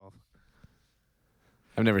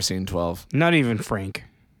I've never seen 12. Not even Frank.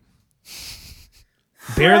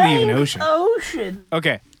 Barely even Ocean. Ocean.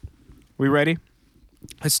 Okay. We ready?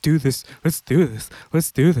 Let's do this. Let's do this.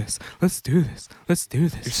 Let's do this. Let's do this. Let's do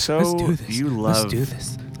this. You're so- Let's do this. you Let's love- do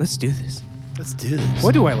this. Let's do this. Let's do this.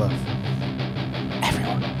 What do I love?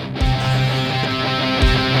 Everyone.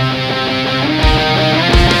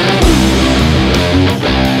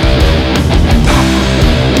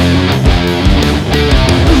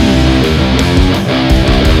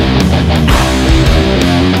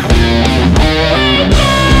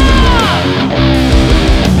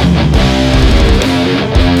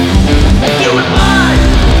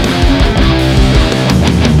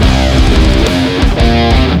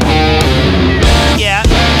 Yeah,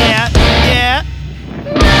 yeah, yeah.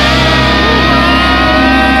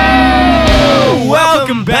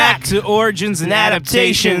 Welcome back to Origins and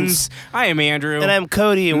Adaptations. Adaptations. I am Andrew. And I'm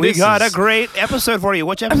Cody, and And we this got a is- great episode for you.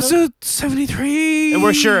 Which episode? episode 73. And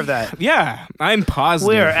we're sure of that. Yeah, I'm positive.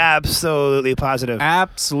 We are absolutely positive.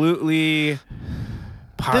 absolutely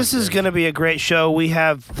positive. This is going to be a great show. We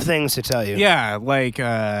have things to tell you. Yeah, like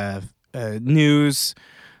news,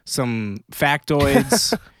 some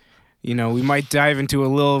factoids. You know, we might dive into a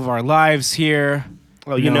little of our lives here.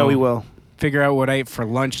 Oh, you know we will. Figure out what I ate for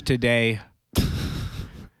lunch today.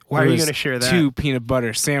 Why It are you was going to share that? 2 peanut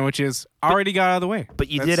butter sandwiches. Already got out of the way. But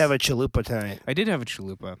you That's- did have a chalupa tonight. I did have a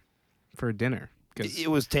chalupa for dinner. 'Cause- It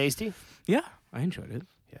was tasty. yeah, I enjoyed it.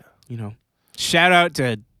 Yeah. You know, shout out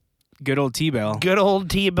to good old T-Bell. Good old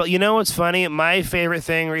T-Bell. You know what's funny? My favorite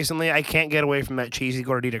thing recently, I can't get away from that cheesy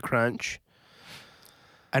gordita crunch.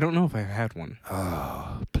 I don't know if I've had one.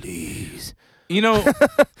 Oh, please. You know,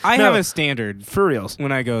 I No. have a standard For reals.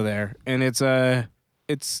 when I go there, and it's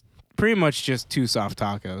pretty much just 2 soft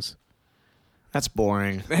tacos. That's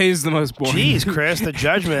boring. It is the most boring. Jeez, Chris, the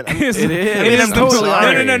judgment. It is. It is. I mean, I'm the totally most-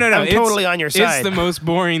 on no. I'm It's- totally on your side. It's the most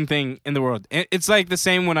boring thing in the world. It's like the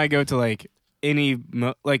same when I go to like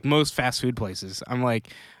like most fast food places. I'm like,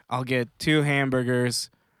 I'll get 2 hamburgers.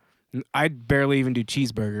 I barely even do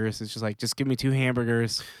cheeseburgers. It's just like, just give me 2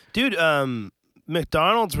 hamburgers. Dude,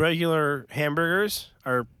 McDonald's regular hamburgers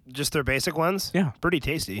are just their basic ones. Yeah. Pretty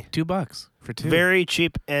tasty. $2 for 2. Very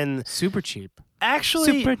cheap. And super cheap.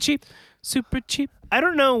 actually, Super cheap. Super cheap. I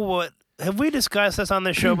don't know what. Have we discussed this on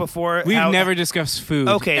this show before? We've How- never discussed food.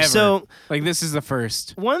 Okay, ever. so like this is the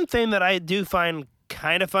first. one thing that I do find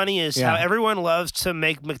kind of funny is how Yeah. everyone loves to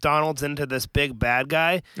make McDonald's into this big bad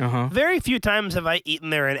guy. Uh-huh. Very few times have I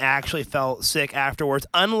eaten there and actually felt sick afterwards,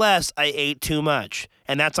 unless I ate too much,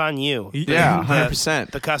 and that's on you. Yeah, The-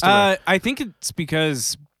 100%. The customer. I think it's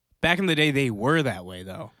because back in the day they were that way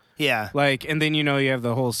though. Yeah. Like, and then you have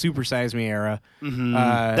the whole Super Size Me era, Mhm.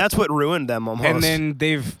 uh, That's what ruined them almost. and then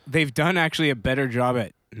they've done actually a better job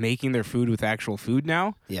at making their food with actual food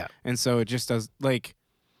now, yeah. and so it just does like,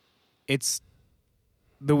 it's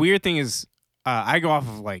the weird thing is I go off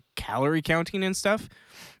of like calorie counting and stuff.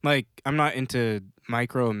 Like I'm not into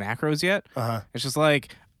micro and macros yet. Uh-huh. It's just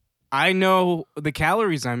like I know the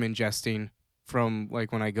calories I'm ingesting from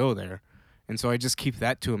like when I go there, and so I just keep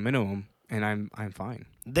that to a minimum, and I'm fine.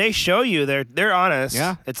 They show you. They're honest.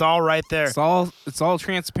 Yeah. It's all right there. It's all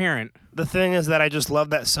transparent. The thing is that I just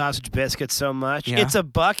love that sausage biscuit so much. Yeah. It's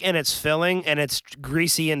 $1 and it's filling and it's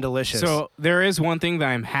greasy and delicious. So there is one thing that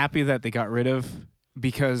I'm happy that they got rid of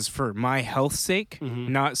because for my health's sake, Mhm.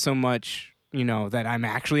 not so much that I'm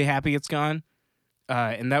actually happy it's gone,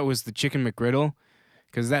 and that was the chicken McGriddle,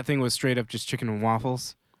 because that thing was straight up just chicken and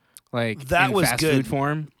waffles, like That in was fast good. food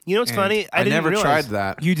form. you know what's and funny? I didn't never realize. tried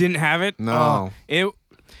that. You didn't have it? No. Oh,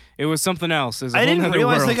 it was something else. It was a I whole didn't nother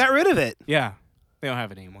realize world. they got rid of it. Yeah, they don't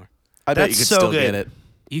have it anymore. I bet you That's could so still good. get it.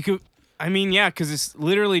 You could, I mean, yeah, because it's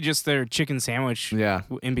literally just their chicken sandwich Yeah.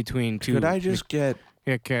 in between 2. Could I just get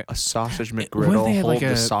Yeah, okay. a sausage What if McGriddle, they had hold like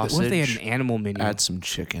the a? sausage, What if they had an animal menu? add some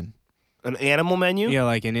chicken? An animal menu? Yeah,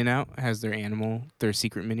 like In-N-Out has their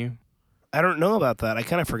secret menu. I don't know about that. I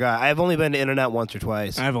kind of forgot. I've only been to In-N-Out once or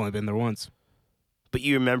twice. I've only been there once. But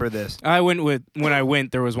you remember this. When I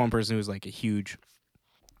went, there was one person who was like a huge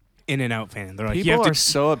In-N-Out fan. They're like, you People have are to.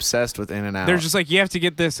 so obsessed with In-N-Out. They're just like, you have to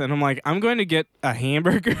get this, and I'm like, I'm going to get a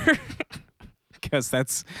hamburger because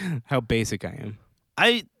that's how basic I am.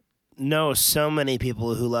 I know so many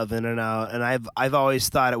people who love In-N-Out, and I've always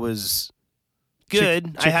thought it was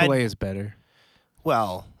good. Chick-fil-A is better.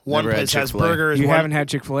 Well, one Never had place has Chick-fil-A. burgers. You one- haven't had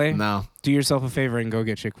Chick-fil-A? no. Do yourself a favor and go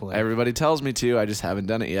get Chick-fil-A. Everybody tells me to. I just haven't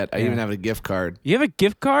done it yet. I Yeah. even have a gift card. You have a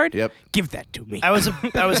gift card? Yep. Give that to me. I was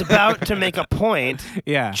about to make a point.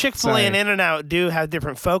 Yeah. Chick-fil-A sorry. and In-N-Out do have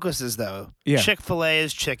different focuses, though. Yeah. Chick-fil-A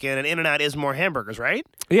is chicken, and In-N-Out is more hamburgers, right?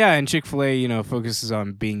 Yeah, and Chick-fil-A, focuses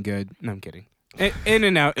on being good. No, I'm kidding.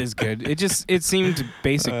 In-N-Out is good. It seemed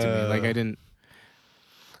basic to me. Like I didn't.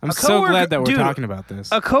 I'm A so coworker- glad that we're dude, talking about this.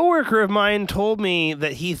 A coworker of mine told me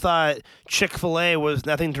that he thought Chick-fil-A was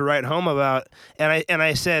nothing to write home about, and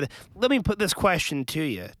I said, "Let me put this question to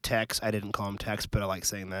you, Tex." I didn't call him Tex, but I like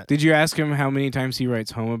saying that. Did you ask him how many times he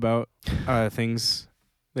writes home about things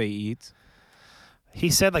that he eats? He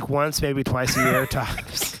said like once, maybe twice a year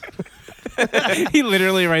tops. He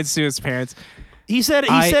literally writes to his parents. He said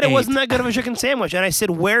I it ate. wasn't that good of a chicken sandwich, and I said,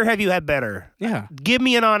 "Where have you had better? Yeah. Give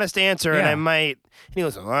me an honest answer, and Yeah. I might." And he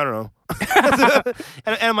goes, "Oh, I don't know."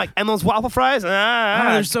 and I'm like, "And those waffle fries? Oh,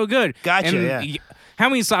 they're so good. Gotcha, And yeah. how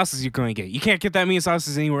many sauces you going to get? You can't get that many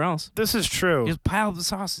sauces anywhere else. This is true." Just pile up the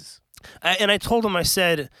sauces. And I told him, I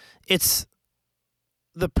said, "It's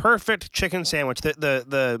the perfect chicken sandwich.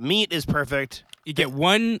 The meat is perfect. You get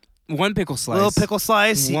one pickle slice. Little pickle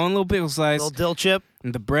slice, One little pickle slice. little dill chip.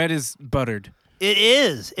 And the bread is buttered. It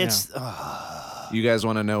is. It's You guys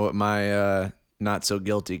want to know what my not so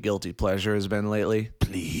guilty pleasure has been lately?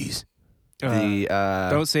 please.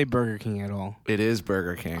 Don't say Burger King at all. It is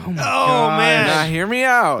Burger King. Oh, my Oh, God. man. Now hear me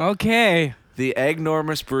out. Okay. The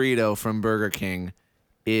Eggnormous burrito from Burger King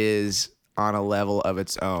is on a level of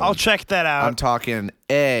its own. I'll check that out. I'm talking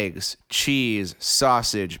eggs, cheese,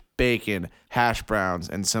 sausage, bacon, hash browns,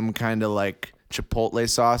 and some kind of like chipotle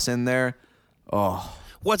sauce in there. Oh,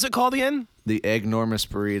 What's it called again? the Eggnormous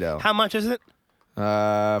burrito. How much is it?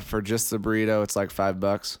 For just the burrito, it's like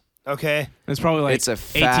 $5. Okay. It's probably like It's a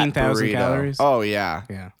fat 18,000 burrito. calories. Oh yeah.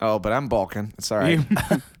 Yeah. Oh, but I'm bulking. It's all right.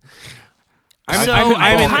 I'm, So, I'm,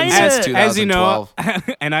 I I'm kinda- as you know,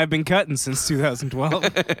 2012. and I've been cutting since 2012.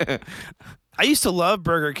 I used to love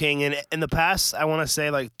Burger King, and in the past, I want to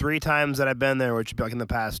say like 3 times that I've been there, which would be like in the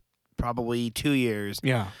past probably 2 years.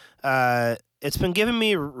 Yeah. It's been giving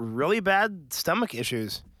me really bad stomach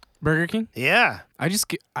issues. Burger King? Yeah. I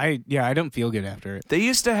don't feel good after it. They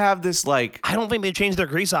used to have this like I don't think they changed their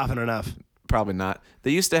grease often enough. probably not.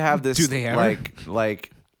 They used to have this Do they ever?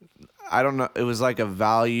 like I don't know, it was like a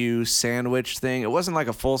value sandwich thing. It wasn't like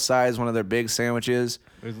a full size one of their big sandwiches.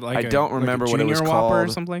 It was like I don't remember what it was Junior Whopper or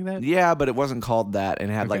called. something like that. Yeah, but it wasn't called that,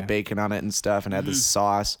 and it had Okay. like bacon on it and stuff, and had this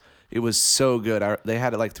sauce. It was so good. They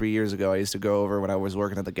had it like 3 years ago. I used to go over when I was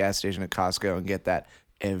working at the gas station at Costco and get that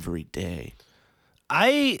every day.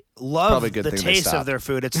 I love probably a good the thing they taste of stopped. their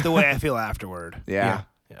food. It's the way I feel afterward. Yeah.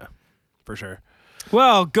 Yeah, for sure.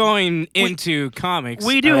 Well, going into comics,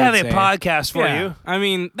 We do I have would a say. podcast for Yeah. you. I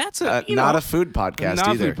mean, that's a Not a food podcast not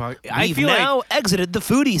a either. food I We've feel now exited the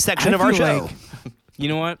foodie section I of our feel show. like, you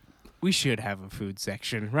know what? We should have a food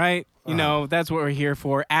section, right? You know, that's what we're here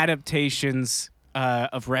for. Adaptations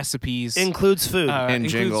of recipes. Includes food. And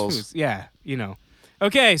includes jingles. foods. Yeah, you know.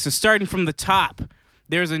 Okay, so starting from the top,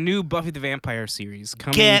 there's a new Buffy the Vampire series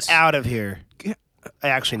coming. Get out of here. I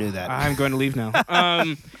actually knew that. I'm going to leave now.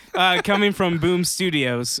 Coming from Boom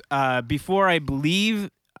Studios. Before, I believe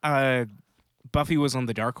Buffy was on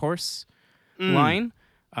the Dark Horse line,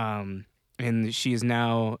 and she is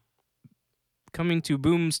now coming to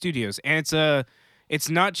Boom Studios. And it's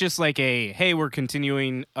not just like a hey, we're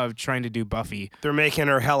continuing of trying to do Buffy. They're making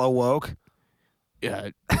her hella woke.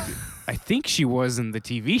 I think she was in the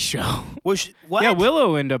TV show. What? Yeah,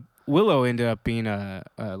 Willow ended up being a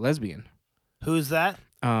lesbian. Who's that?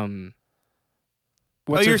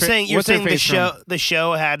 What's you're her saying what's her the face show from? the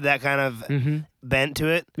show had that kind of Mhm. bent to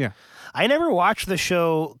it. Yeah. I never watched the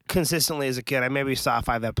show consistently as a kid. I maybe saw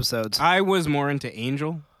 5 episodes. I was more into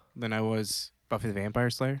Angel than I was Buffy the Vampire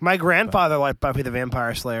Slayer. My grandfather liked Buffy the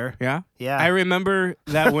Vampire Slayer. Yeah? Yeah. I remember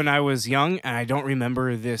that when I was young, and I don't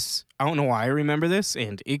remember this. I don't know why I remember this,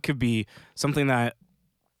 and it could be something that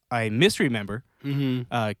I misremember.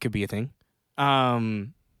 Mm-hmm. It could be a thing.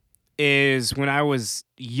 Is when I was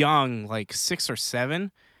young, like 6 or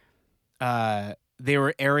 7, they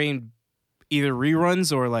were airing either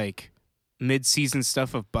reruns or like mid-season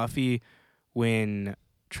stuff of Buffy when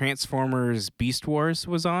Transformers Beast Wars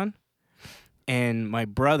was on. And my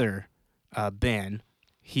brother, Ben,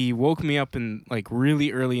 he woke me up in like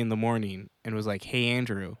really early in the morning and was like, "Hey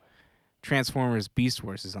Andrew, Transformers Beast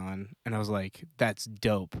Wars is on." And I was like, "That's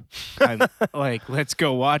dope." I'm like, "Let's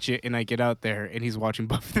go watch it." And I get out there and he's watching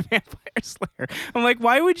Buffy the Vampire Slayer. I'm like,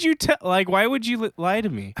 "Why would you why would you lie to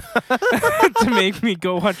me to make me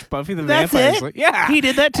go watch Buffy the That's Vampire it? Slayer?" Yeah. He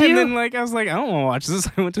did that to And you? then like I was like, "I don't want to watch this."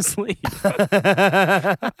 I went to sleep.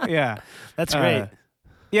 Yeah. That's great.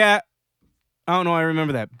 Yeah. I don't know. I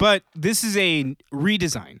remember that. But this is a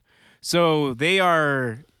redesign. So they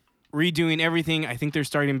are redoing everything. I think they're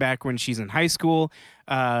starting back when she's in high school.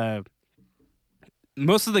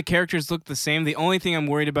 Most of the characters look the same. The only thing I'm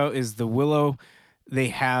worried about is the Willow. They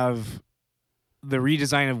have the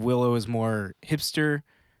redesign of Willow is more hipster,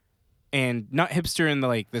 and not hipster in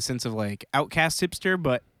the sense of like outcast hipster,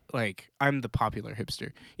 but like I'm the popular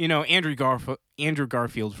hipster. You know, Andrew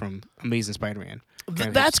Garfield from Amazing Spider-Man.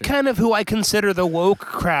 That's kind of who I consider the woke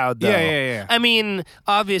crowd, though. Yeah. I mean,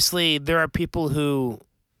 obviously, there are people who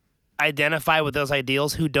identify with those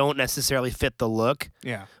ideals who don't necessarily fit the look.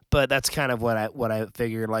 Yeah. But that's kind of what I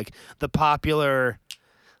figured. Like the popular,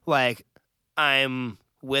 like I'm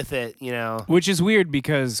with it, you know. Which is weird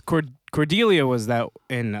because Cordelia was that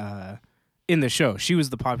in the show. She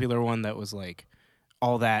was the popular one that was like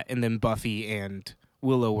all that, and then Buffy and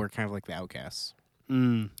Willow were kind of like the outcasts.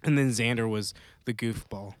 Mm. And then Xander was the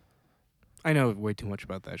goofball. I know way too much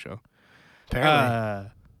about that show.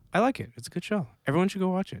 Apparently. I like it. It's a good show. Everyone should go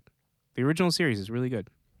watch it. The original series is really good.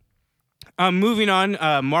 Moving on,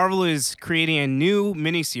 Marvel is creating a new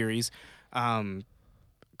miniseries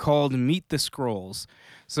called Meet the Skrulls.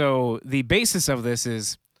 So the basis of this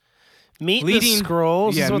is Meet the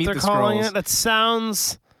Skrulls is what Meet they're the calling Skrulls. it. That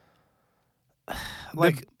sounds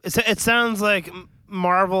like it sounds like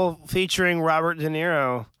Marvel featuring Robert De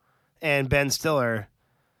Niro and Ben Stiller.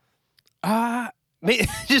 Just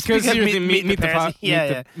because because you're meet the parents.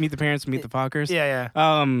 Meet the Parents, Meet the Fockers. Yeah.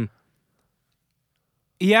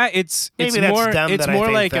 Yeah, it's Maybe that's more dumb it's that I more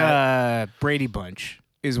think like that. Brady Bunch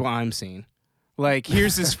is what I'm seeing. Like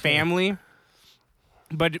here's this family,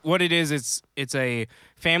 but what it is, it's a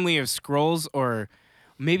family of Skrulls, or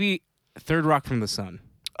maybe Third Rock from the Sun.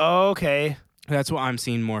 Okay. That's what I'm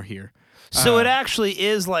seeing more here. So it actually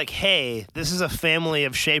is like, hey, this is a family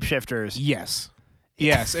of shapeshifters. Yes,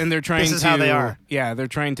 and they're trying This is to. how they are. Yeah, they're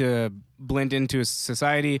trying to blend into a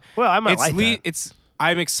society. Well, I might like that.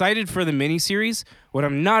 I'm excited for the miniseries. What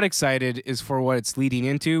I'm not excited is for what it's leading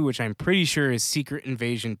into, which I'm pretty sure is Secret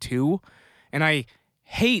Invasion 2. And I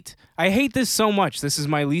hate this so much. This is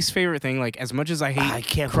my least favorite thing. Like, as much as I hate I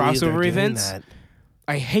can't believe crossover they're doing events, that.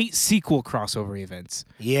 I hate sequel crossover events.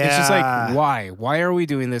 Yeah. It's just like, why? Why are we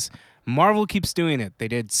doing this? Marvel keeps doing it. They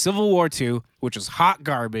did Civil War 2, which was hot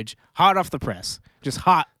garbage, hot off the press. Just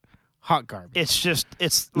hot garbage.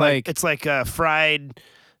 It's like a fried,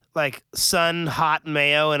 like sun hot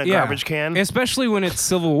mayo in a garbage can. Especially when it's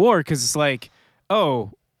Civil War, because it's like,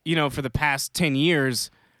 oh, you know, for the past 10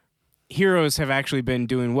 years, heroes have actually been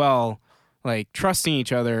doing well, like trusting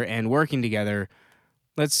each other and working together.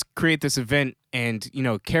 Let's create this event and, you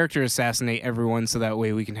know, character assassinate everyone so that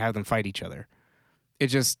way we can have them fight each other.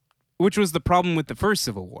 Which was the problem with the first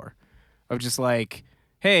Civil War, of just like,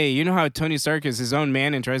 hey, you know how Tony Stark is his own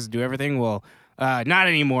man and tries to do everything? Well, not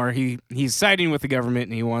anymore. He's siding with the government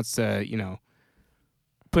and he wants to, you know,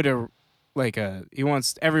 he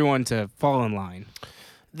wants everyone to fall in line.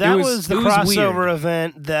 That was the crossover weird.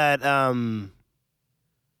 event that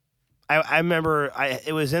I remember.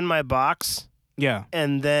 It was in my box. Yeah.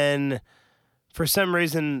 And then for some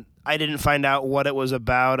reason I didn't find out what it was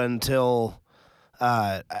about until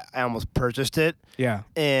I almost purchased it. Yeah.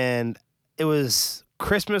 And it was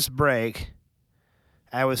Christmas break.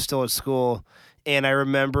 I was still at school, and I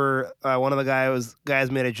remember one of the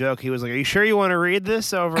guys made a joke. He was like, "Are you sure you want to read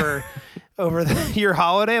this over your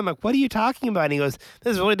holiday?" I'm like, "What are you talking about?" And he goes,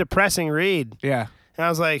 "This is a really depressing read." Yeah. And I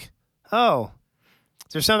was like, "Oh,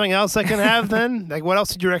 is there something else I can have then? Like, what else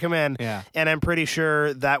did you recommend?" Yeah. And I'm pretty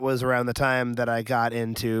sure that was around the time that I got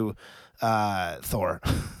into Thor.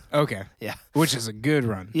 Okay. Yeah. Which is a good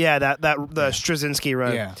run. Yeah, the Straczynski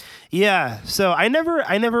run. Yeah. Yeah. So I never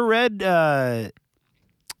read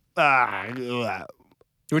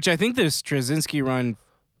Which I think the Straczynski run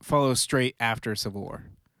follows straight after Civil War.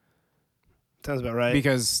 sounds about right.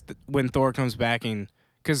 Because when Thor comes back,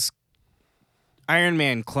 because Iron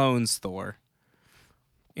Man clones Thor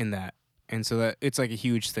in that. And so that it's like a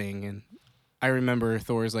huge thing. And I remember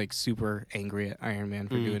Thor's like super angry at Iron Man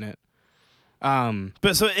for doing it.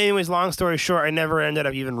 But so anyways, long story short, I never ended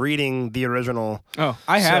up even reading the original. Oh,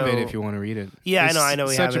 I have it So- if you want to read it. Yeah, It's I know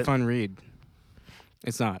we such have a it. fun read.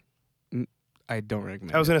 It's not. I don't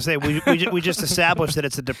recommend I was it. gonna say we just established that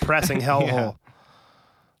it's a depressing hellhole.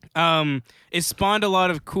 It spawned a lot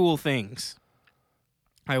of cool things,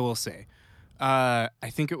 I will say. I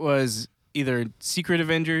think it was either Secret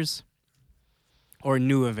Avengers or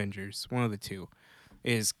New Avengers, one of the two.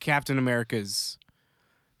 Is Captain America's...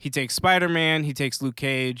 He takes Spider-Man, he takes Luke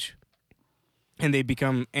Cage, and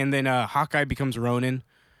then Hawkeye becomes Ronin.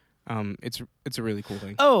 It's a really cool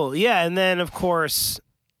thing. Oh yeah, and then of course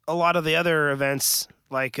a lot of the other events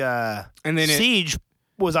like And then Siege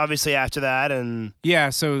was obviously after that, and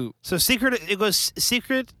so Secret. It goes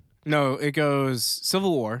Secret. no, it goes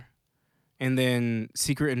Civil War, and then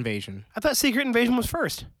Secret Invasion. I thought Secret Invasion was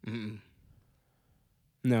first. Mm-mm.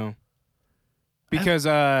 No. because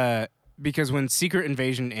when Secret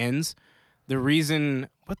Invasion ends, the reason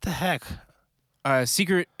What the heck?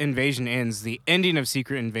 Secret Invasion ends, the ending of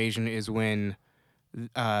Secret Invasion is when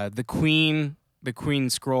the Queen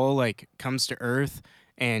Skrull like comes to Earth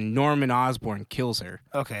and Norman Osborn kills her.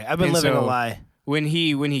 Okay, I've been And living a so- lie. When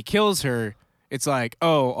he kills her, it's like,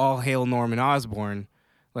 oh, all hail Norman Osborn,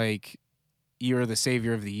 like you're the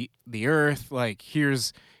savior of the Earth. Like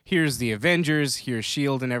here's the Avengers, here's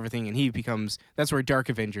Shield and everything, and that's where Dark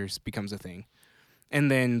Avengers becomes a thing, and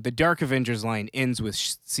then the Dark Avengers line ends with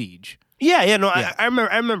Siege. Yeah, no, Yeah. I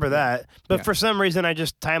remember that. But Yeah. for some reason, I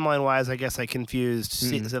just timeline wise, I guess I confused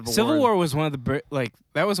Civil War was one of the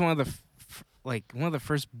that was one of the one of the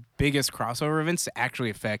first biggest crossover events to actually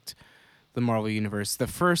affect the Marvel universe. The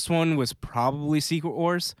first one was probably Secret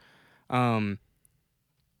Wars. The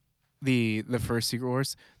first Secret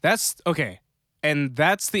Wars. That's okay. And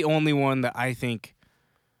that's the only one that I think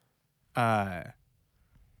the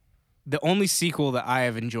only sequel that I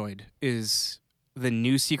have enjoyed is the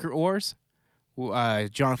new Secret Wars.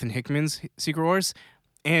 Jonathan Hickman's Secret Wars.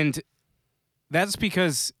 And that's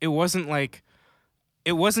because it wasn't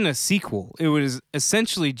a sequel. It was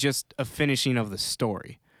essentially just a finishing of the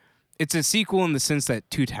story. It's a sequel in the sense that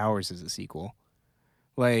Two Towers is a sequel.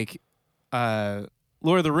 Like, Lord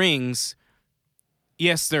of the Rings,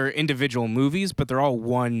 yes, they're individual movies, but they're all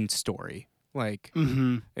one story. Like,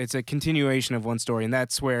 it's a continuation of one story, and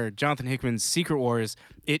that's where Jonathan Hickman's Secret Wars,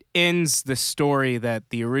 it ends the story that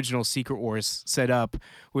the original Secret Wars set up,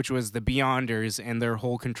 which was the Beyonders and their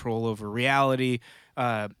whole control over reality,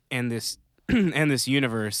 and this and this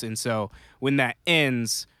universe. And so when that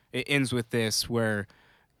ends, it ends with this where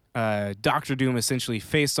Doctor Doom essentially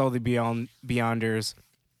faced all the Beyonders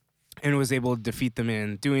and was able to defeat them.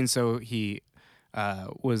 And in doing so, he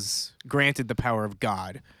was granted the power of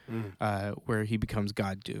God, where he becomes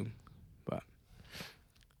God Doom. But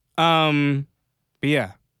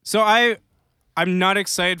yeah. So I'm not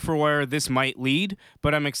excited for where this might lead,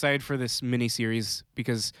 but I'm excited for this miniseries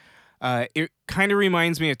because it kind of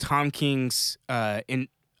reminds me of Tom King's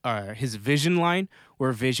his Vision line,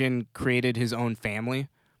 where Vision created his own family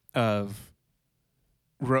of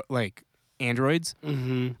androids.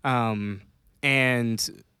 And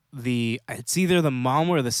it's either the mom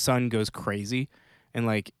or the son goes crazy and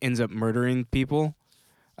like ends up murdering people.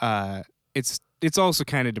 It's also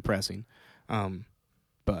kind of depressing,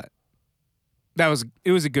 but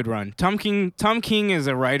it was a good run. Tom King is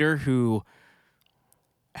a writer who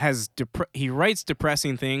he writes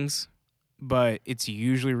depressing things, but it's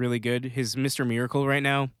usually really good. His Mr. Miracle right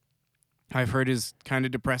now, I've heard, is kind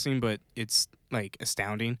of depressing, but it's like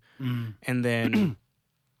astounding. And then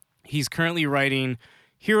he's currently writing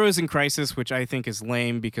Heroes in Crisis, which I think is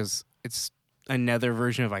lame because it's another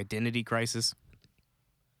version of Identity Crisis.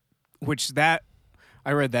 I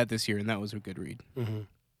read that this year, and that was a good read.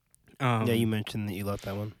 Yeah, you mentioned that you loved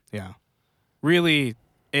that one. Yeah, really,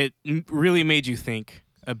 it really made you think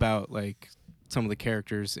about like some of the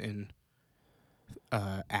characters and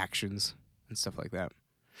actions and stuff like that.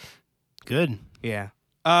 Good. Yeah.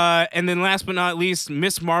 And then last but not least,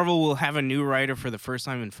 Miss Marvel will have a new writer for the first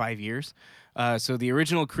time in 5 years. So the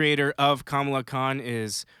original creator of Kamala Khan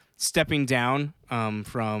is stepping down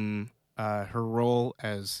from her role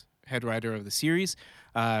as head writer of the series,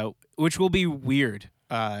 which will be weird.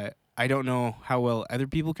 I don't know how well other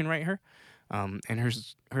people can write her and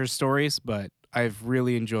her stories, but I've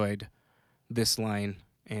really enjoyed this line,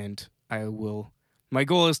 and my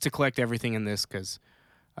goal is to collect everything in this because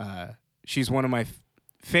she's one of my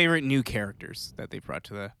favorite new characters that they brought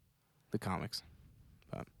to the comics.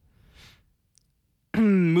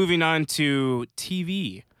 Moving on to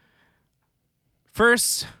TV.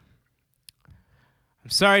 First, I'm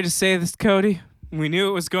sorry to say this, Cody. We knew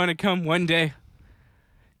it was going to come one day.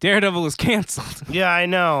 Daredevil is canceled. Yeah, I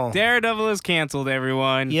know. Daredevil is canceled,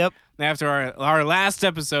 everyone. Yep. After our last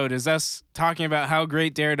episode is us talking about how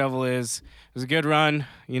great Daredevil is. It was a good run,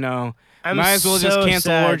 I'm Might as well just so cancel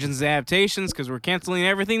sad. Origins adaptations because we're canceling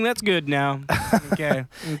everything that's good now. Okay.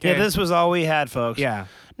 Yeah, this was all we had, folks. Yeah.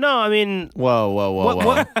 No, I mean, Whoa.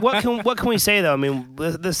 what can we say though? I mean,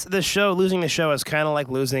 this show, losing the show is kind of like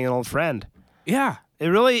losing an old friend. Yeah. It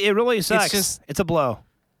really sucks. It's a blow.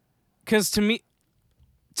 Because to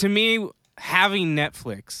me, having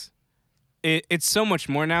Netflix, it's so much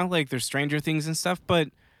more now. Like there's Stranger Things and stuff, but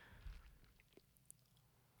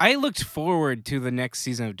I looked forward to the next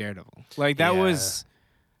season of Daredevil. Like that was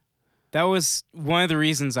one of the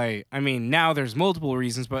reasons I mean, now there's multiple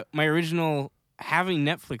reasons, but my original having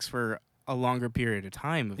Netflix for a longer period of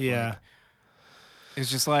time. It's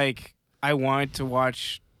just like I wanted to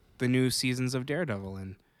watch the new seasons of Daredevil,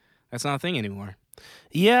 and that's not a thing anymore.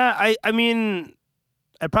 Yeah, I mean,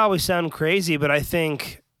 I probably sound crazy, but I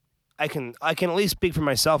think I can at least speak for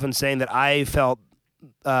myself in saying that I felt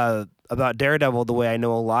about Daredevil the way I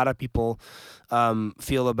know a lot of people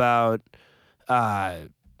feel about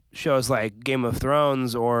shows like Game of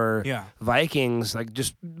Thrones or Yeah. Vikings, like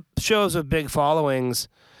just shows with big followings.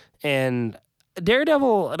 And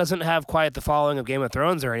Daredevil doesn't have quite the following of Game of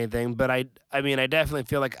Thrones or anything, but I mean, I definitely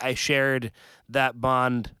feel like I shared that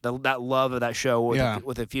bond, that love of that show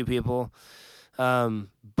with a few people.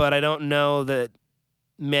 But I don't know that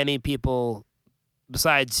many people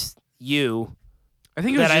besides you. I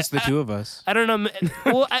think it was that just the two of us. I don't know.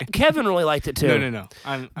 Well, Kevin really liked it too. No.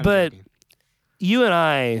 I'm But joking. you and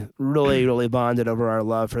I really, really bonded over our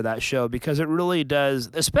love for that show because it really does,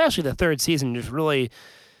 especially the third season, just really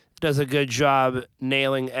does a good job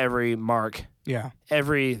nailing every mark. Yeah.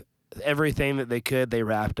 Everything that they could, they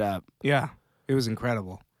wrapped up. Yeah. It was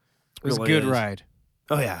incredible. It was Really a good is. ride.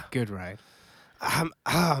 Oh yeah. Good ride.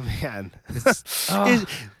 Oh man. Oh.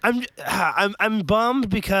 I'm bummed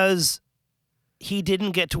because he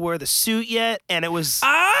didn't get to wear the suit yet, and it was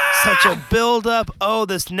such a build up. Oh,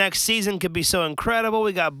 this next season could be so incredible.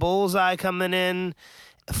 We got Bullseye coming in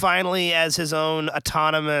finally as his own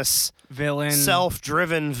autonomous, Villain.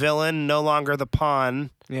 self-driven villain, no longer the pawn.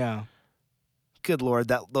 Yeah. Good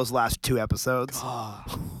Lord, those last 2 episodes.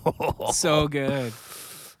 Oh, so good.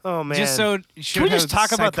 Oh man. Just so Can we just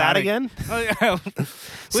talk about that again? Oh, yeah.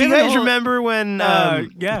 So you guys remember when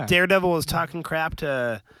yeah. Daredevil was talking crap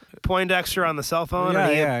to Poindexter on the cell phone,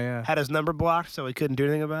 and he had his number blocked, so he couldn't do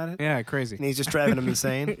anything about it? Yeah, crazy. And he's just driving him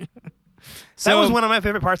insane. So, That was one of my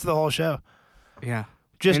favorite parts of the whole show. Yeah.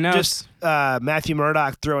 Just You know, just Matthew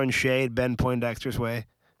Murdock throwing shade Ben Poindexter's way.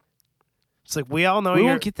 It's like we all know we you're.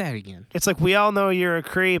 won't get that again. It's like we all know you're a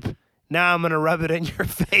creep. Now I'm gonna rub it in your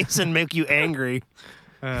face and make you angry,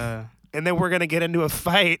 and then we're gonna get into a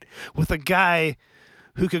fight with a guy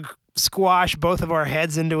who could squash both of our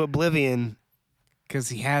heads into oblivion. Because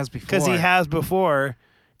he has before. Because he has before,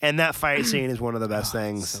 and that fight scene is one of the best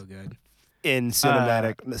things So good. in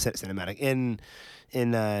cinematic in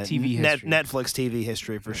TV history. Netflix TV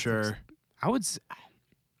history for sure. I would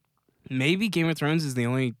maybe Game of Thrones is the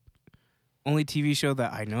only TV show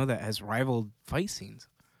that I know that has rivaled fight scenes.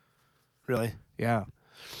 Really, Yeah.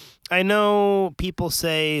 I know people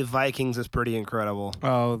say Vikings is pretty incredible,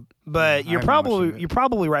 Oh, but I you're haven't watched it.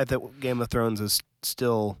 probably right that Game of Thrones is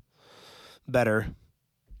still better.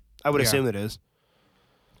 I would Yeah. assume it is.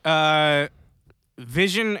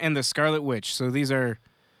 Vision and the Scarlet Witch. So these are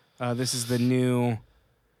this is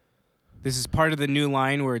part of the new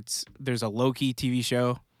line where there's a Loki TV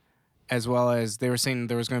show, as well as they were saying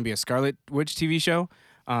there was going to be a Scarlet Witch TV show.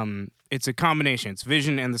 It's a combination. It's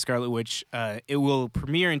Vision and the Scarlet Witch. It will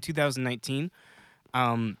premiere in 2019.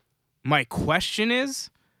 My question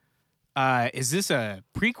is this a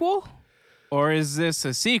prequel or is this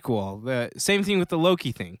a sequel? The same thing with the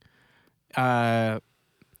Loki thing.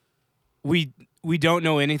 We don't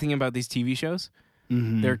know anything about these TV shows.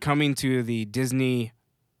 Mm-hmm. They're coming to the Disney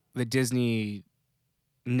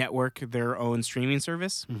network, their own streaming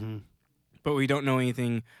service, Mm-hmm. but we don't know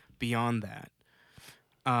anything beyond that.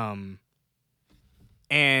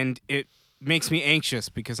 And it makes me anxious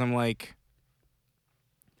because I'm like,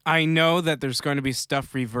 I know that there's going to be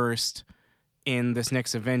stuff reversed in this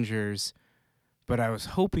next Avengers, but I was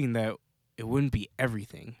hoping that it wouldn't be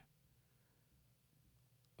everything.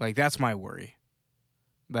 Like, that's my worry.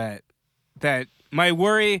 That my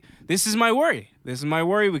worry, this is my worry.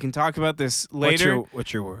 We can talk about this later.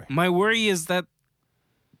 What's your worry? My worry is that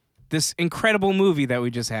this incredible movie that we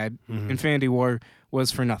just had, Infinity War,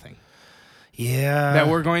 was for nothing. Yeah. That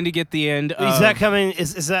we're going to get the end of... Is that coming?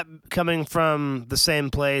 Is that coming from the same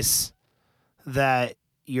place that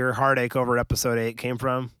your heartache over Episode 8 came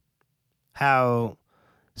from? How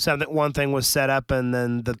one thing was set up, and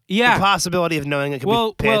then the possibility of knowing it could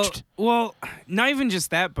be pitched. Well, not even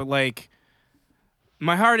just that, but like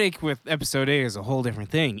my heartache with Episode 8 is a whole different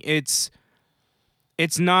thing. It's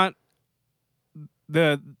not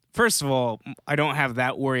the... First of all, I don't have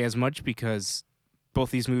that worry as much because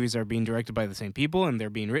both these movies are being directed by the same people and they're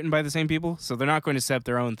being written by the same people, so they're not going to set up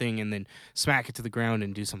their own thing and then smack it to the ground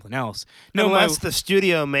and do something else. No, unless the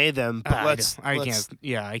studio made them. But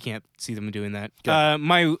I can't see them doing that.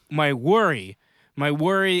 My worry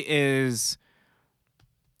is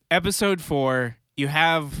Episode 4. You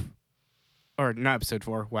have, or not Episode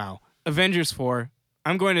 4. Wow, Avengers 4.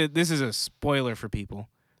 This is a spoiler for people.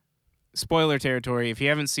 Spoiler territory. If you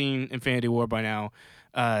haven't seen Infinity War by now,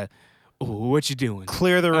 what you doing?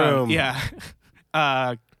 Clear the room. Yeah.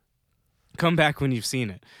 Come back when you've seen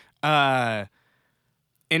it.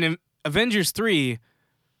 Avengers 3,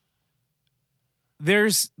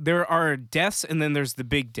 there are deaths and then there's the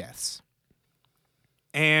big deaths.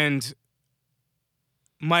 And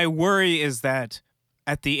my worry is that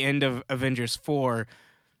at the end of Avengers 4,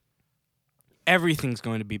 everything's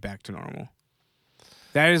going to be back to normal.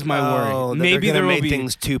 That is my worry. Maybe they're there gonna will make be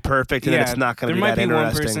things too perfect, and then it's not going to be that there might be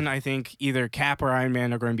interesting. one person. I think either Cap or Iron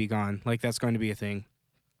Man are going to be gone. Like that's going to be a thing,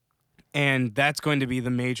 and that's going to be the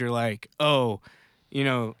major. Like, oh, you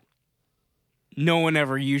know, no one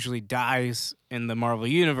ever usually dies in the Marvel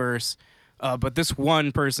universe, but this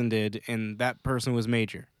one person did, and that person was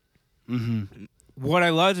major. Mm-hmm. What I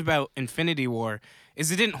loved about Infinity War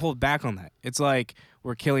is it didn't hold back on that. It's like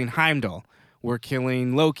we're killing Heimdall, we're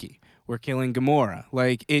killing Loki, we're killing Gamora.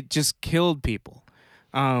 Like it just killed people.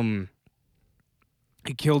 It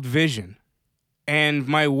killed Vision. And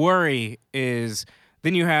my worry is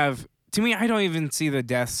then you have, to me, I don't even see the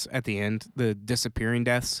deaths at the end, the disappearing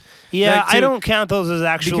deaths. Yeah, Like, I don't count those as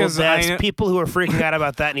actual because deaths. I- People who are freaking out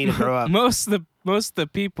about that need to grow up. Most of the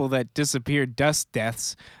people that disappeared, dust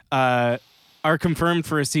deaths, are confirmed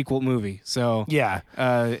for a sequel movie. So Yeah.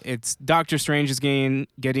 it's Doctor Strange is getting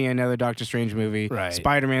another Doctor Strange movie. Right.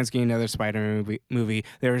 Spider-Man's getting another Spider-Man movie.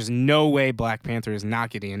 There is no way Black Panther is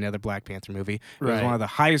not getting another Black Panther movie. It was Right. one of the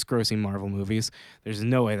highest grossing Marvel movies. There's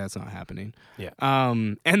no way that's not happening. Yeah.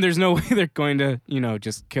 And there's no way they're going to,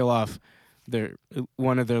 just kill off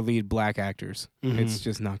one of their lead black actors. Mhm. It's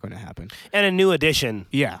just not going to happen. And a new addition.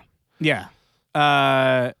 Yeah. Yeah.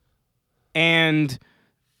 And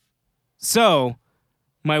so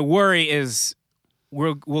my worry is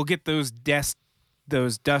we'll get those dust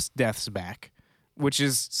deaths back, which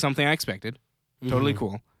is something I expected. Totally Mhm.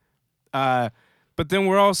 cool. But then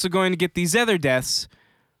we're also going to get these other deaths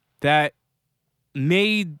that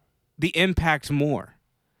made the impact more.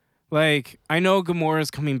 Like, I know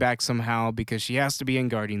Gamora's coming back somehow because she has to be in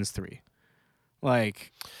Guardians 3.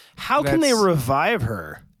 Like, How can they That's- revive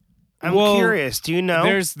her? I'm Well, curious. Do you know?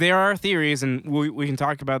 there are theories, and we can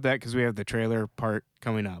talk about that because we have the trailer part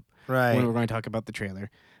coming up. Right. When we're going to talk about the trailer.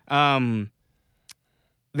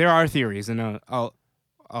 There are theories, and I'll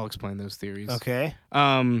explain those theories. Okay.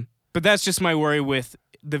 But that's just my worry with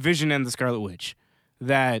the Vision and the Scarlet Witch,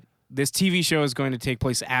 that this TV show is going to take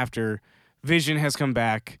place after Vision has come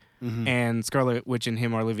back Mhm. and Scarlet Witch and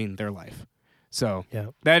him are living their life. So Yeah.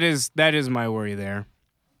 that is my worry there.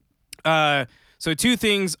 So two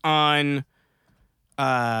things on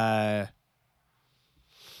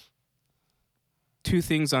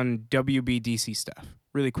WBDC stuff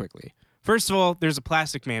really quickly. First of all, there's a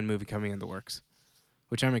Plastic Man movie coming in the works,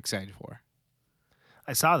 which I'm excited for.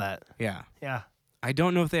 I saw that. Yeah. Yeah. I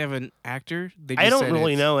don't know if they have an actor. They just I don't said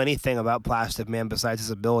really it's- know anything about Plastic Man besides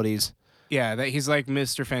his abilities. Yeah, that he's like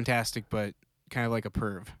Mr. Fantastic, but kind of like a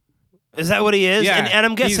perv. Is that what he is? Yeah, And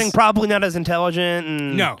I'm guessing he's- probably not as intelligent.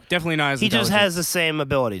 And No, definitely not as He just intelligent. has the same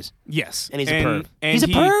abilities. Yes. And he's a perv. and He's a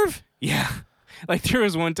he- perv? Yeah. Like there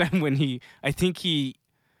was one time when I think he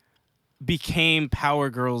became Power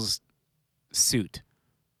Girl's suit.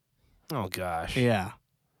 Oh, gosh. Yeah.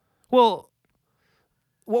 Well,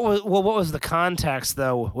 what was the context,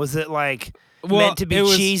 though? Was it like Well, meant to be it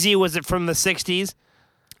was- cheesy? Was it from the 60s?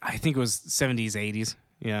 I think it was 70s, 80s.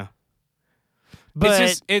 Yeah. But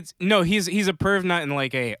he's a perv, not in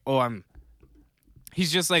like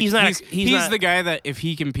he's just like He's not- he's he's not- the guy that if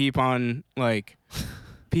he can peep on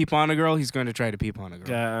a girl, he's going to try to peep on a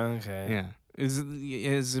girl. okay. Yeah. He's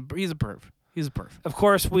a perv. He's a perv. Of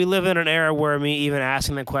course, we live in an era where me even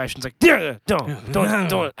asking that question is like, don't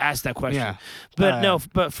ask that question. Yeah. But no,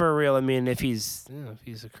 but for real, I mean, if he's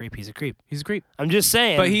a creep, he's a creep. He's a creep. I'm just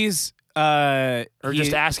saying. But he's or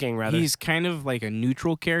just asking rather. He's kind of like a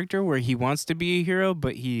neutral character where he wants to be a hero,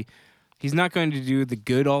 but he's not going to do the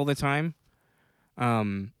good all the time. I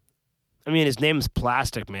mean, his name's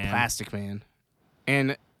Plastic Man. Plastic Man.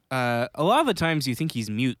 And a lot of the times you think he's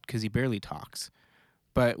mute because he barely talks.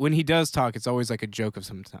 But when he does talk, it's always like a joke of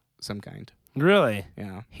some kind. Really?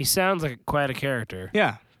 Yeah. He sounds like quite a character.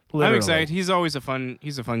 Yeah. Literally. I'm excited. He's always a fun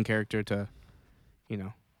character to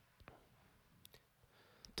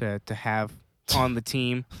to have on the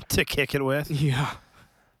team. to kick it with. Yeah.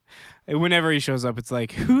 And whenever he shows up, it's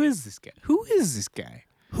like, who is this guy? Who is this guy?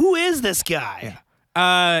 Who is this guy?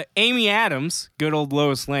 Yeah. Amy Adams, good old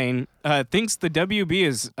Lois Lane, thinks the WB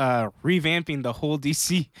is revamping the whole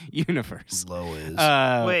DC universe. Lois.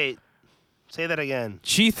 Uh, Wait. Say that again.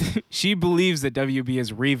 She believes that WB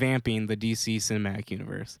is revamping the DC cinematic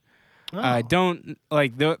universe. Oh. Don't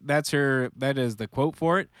like that is the quote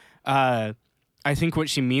for it. I think what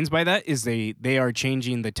she means by that is they are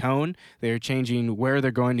changing the tone. They're changing where they're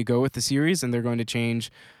going to go with the series, and they're going to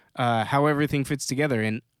change how everything fits together.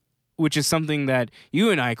 And which is something that you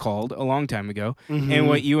and I called a long time ago, and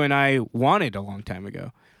what you and I wanted a long time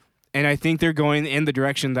ago. And I think they're going in the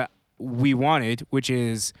direction that we wanted, which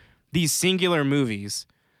is these singular movies,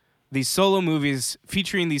 these solo movies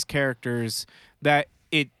featuring these characters that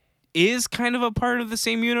it is kind of a part of the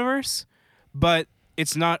same universe, but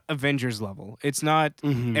it's not Avengers level. It's not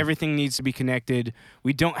everything needs to be connected.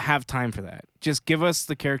 We don't have time for that. Just give us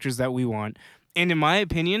the characters that we want. And in my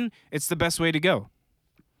opinion, it's the best way to go.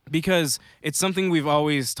 Because it's something we've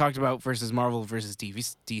always talked about versus Marvel versus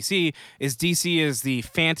DC, is DC is the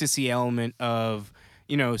fantasy element of,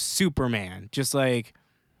 Superman. Just like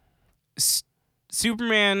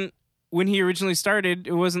Superman, when he originally started,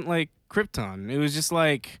 it wasn't like Krypton. It was just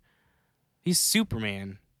like, he's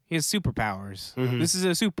Superman. He has superpowers. This is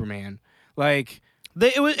a Superman. Like...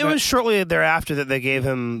 It was shortly thereafter that they gave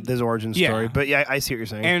him his origin story. Yeah. But yeah, I see what you're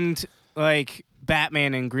saying. And like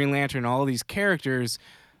Batman and Green Lantern, all these characters...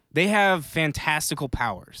 they have fantastical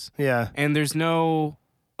powers. Yeah. And there's no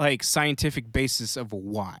like scientific basis of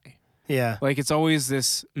why. Yeah. Like it's always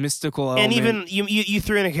this mystical element. And even you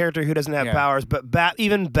threw in a character who doesn't have powers, but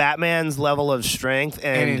even Batman's level of strength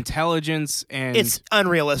and intelligence, and it's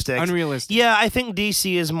unrealistic. Yeah, I think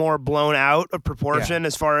DC is more blown out of proportion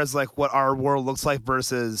as far as like what our world looks like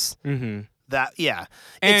versus that. Yeah.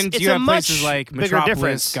 And it's you a have much places like bigger Metropolis,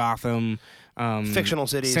 difference. Gotham, Fictional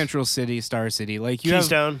cities. Central City, Star City, like you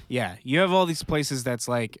Keystone. you have all these places that's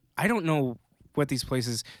like, I don't know what these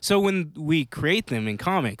places. So when we create them in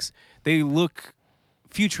comics, they look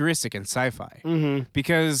futuristic and sci-fi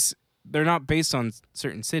because they're not based on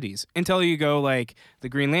certain cities until you go like the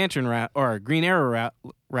Green Lantern route or Green Arrow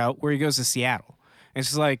route where he goes to Seattle. And it's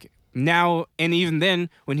just like now, and even then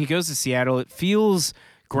when he goes to Seattle, it feels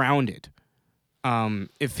grounded.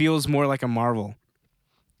 It feels more like a Marvel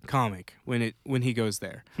comic when he goes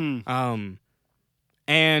there.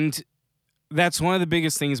 And that's one of the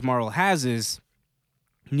biggest things Marvel has is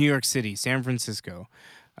New York City, San Francisco.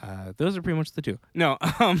 Those are pretty much the two. No,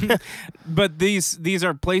 but these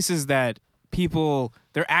are places that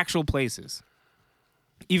they're actual places.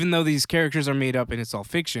 Even though these characters are made up and it's all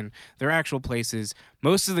fiction, they're actual places.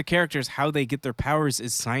 Most of the characters, how they get their powers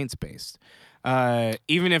is science-based.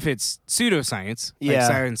 Even if it's pseudoscience, like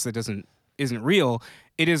science that isn't real,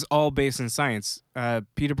 it is all based in science.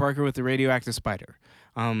 Peter Parker with the radioactive spider.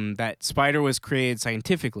 That spider was created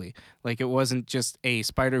scientifically. Like it wasn't just a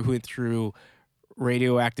spider who went through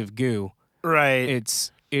radioactive goo. Right.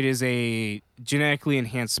 It is a genetically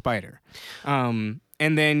enhanced spider.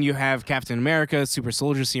 And then you have Captain America, super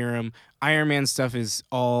soldier serum. Iron Man stuff is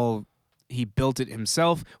all he built it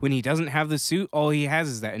himself. When he doesn't have the suit, all he has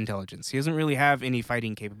is that intelligence. He doesn't really have any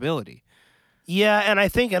fighting capability. Yeah, and I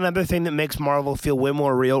think another thing that makes Marvel feel way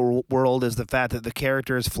more real world is the fact that the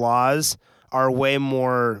characters' flaws are way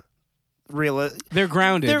more real. They're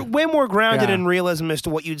grounded. They're way more grounded in realism as to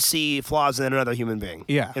what you'd see flaws in another human being.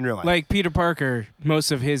 Yeah, in real life. Like Peter Parker,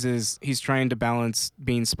 most of his is he's trying to balance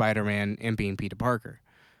being Spider-Man and being Peter Parker.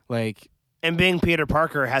 And being Peter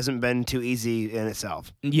Parker hasn't been too easy in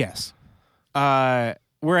itself. Yes.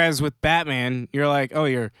 Whereas with Batman, you're like, oh,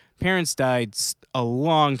 your parents died a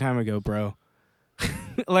long time ago, bro.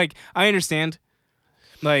 Like, I understand.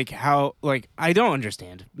 Like, how, like, I don't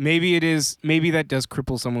understand. Maybe that does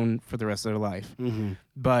cripple someone for the rest of their life.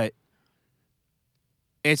 But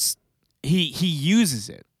he uses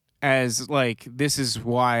it as, like, this is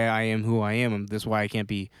why I am who I am. This is why I can't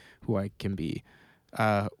be who I can be.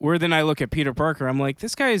 Where then I look at Peter Parker, I'm like,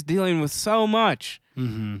 this guy is dealing with so much.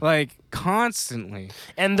 Like, constantly.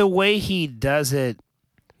 And the way he does it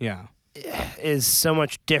is so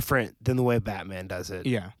much different than the way Batman does it.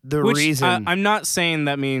 Yeah. Which, reason... I'm not saying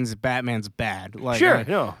that means Batman's bad. Like,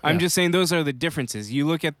 sure, I'm just saying those are the differences. You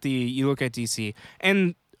look at DC,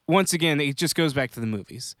 and once again, it just goes back to the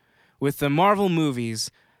movies. With the Marvel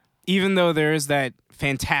movies, even though there is that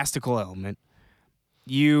fantastical element,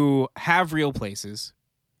 you have real places.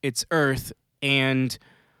 It's Earth, and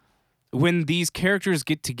when these characters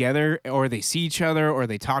get together, or they see each other, or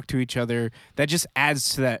they talk to each other, that just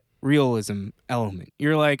adds to that realism element.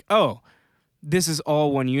 You're like, oh, this is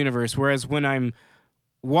all one universe. Whereas when I'm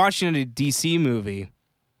watching a DC movie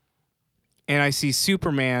and I see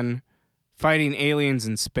Superman fighting aliens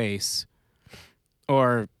in space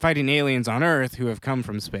or fighting aliens on Earth who have come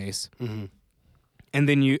from space, and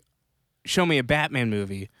then you show me a Batman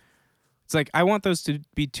movie, it's like, I want those to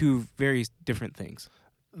be two very different things.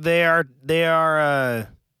 They are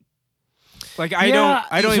like, I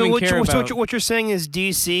don't even care about... So what you're saying is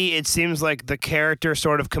DC, it seems like the character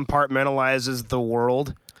sort of compartmentalizes the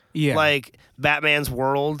world. Yeah. Like, Batman's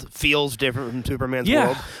world feels different from Superman's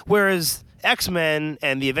world. Whereas X-Men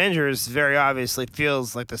and the Avengers very obviously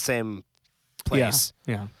feels like the same place.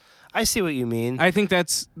 Yeah. I see what you mean. I think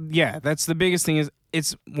that's the biggest thing. Is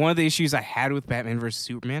it's one of the issues I had with Batman versus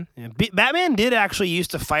Superman. Yeah. Batman did actually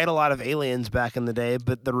used to fight a lot of aliens back in the day,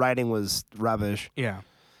 but the writing was rubbish. Yeah.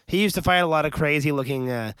 He used to fight a lot of crazy looking.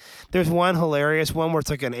 There's one hilarious one where it's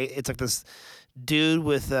like this dude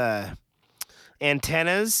with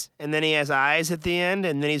antennas, and then he has eyes at the end,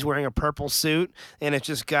 and then he's wearing a purple suit, and it's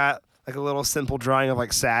just got like a little simple drawing of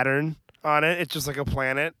like Saturn on it. It's just like a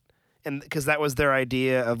planet, and because that was their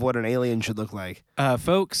idea of what an alien should look like.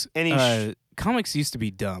 Folks, Any comics used to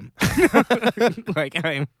be dumb. Like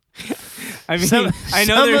I mean, some, I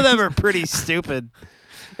know some of them are pretty stupid.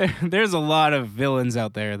 There's a lot of villains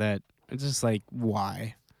out there that it's just like,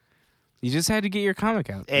 why? You just had to get your comic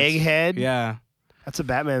out. Egghead. Yeah. That's a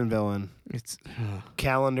Batman villain. It's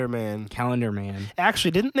Calendar Man. Calendar Man.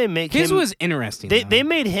 Actually, didn't they make His him? was interesting. They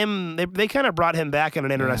made him. They kind of brought him back in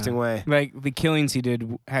an interesting way. Like the killings he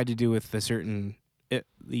did had to do with the certain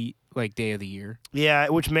the like day of the year. Yeah,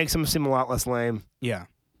 which makes him seem a lot less lame. Yeah.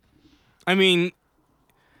 I mean,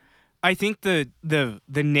 I think the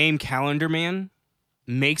name Calendar Man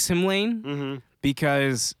makes him lame Mm-hmm.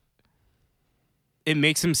 because it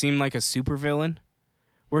makes him seem like a supervillain,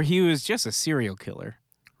 where he was just a serial killer,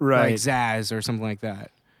 like Zaz or something like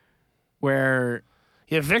that. Where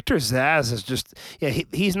Victor Zsasz is just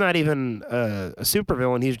he's not even a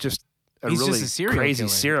supervillain. He's just he's really just a serial crazy killer.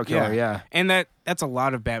 serial killer. Yeah. And that's a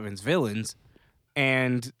lot of Batman's villains.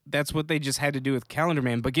 And that's what they just had to do with Calendar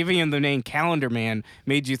Man. But giving him the name Calendar Man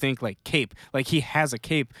made you think like cape. Like he has a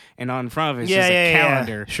cape and on front of it is just a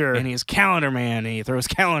calendar. Sure. And he's Calendar Man and he throws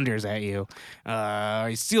calendars at you.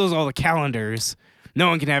 He steals all the calendars. No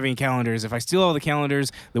one can have any calendars. If I steal all the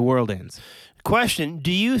calendars, the world ends. Question: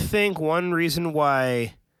 do you think one reason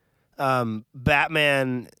why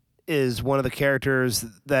Batman is one of the characters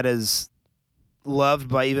that is loved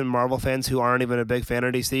by even Marvel fans who aren't even a big fan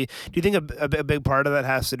of DC? Do you think a big part of that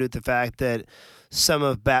has to do with the fact that some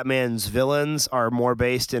of Batman's villains are more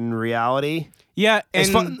based in reality? Yeah,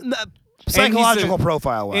 Psychological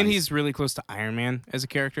profile wise. And he's really close to Iron Man as a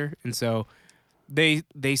character. And so they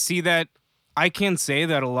see that. I can say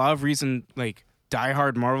that a lot of reason, like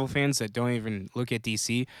diehard Marvel fans that don't even look at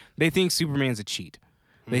DC, they think Superman's a cheat.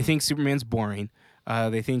 They think Superman's boring.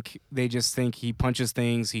 They just think he punches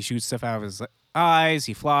things, he shoots stuff out of his eyes,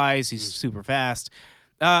 he flies, he's super fast.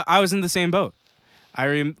 I was in the same boat.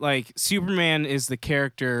 Superman is the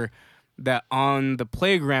character that on the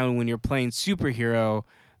playground when you're playing superhero,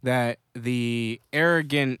 that the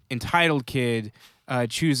arrogant, entitled kid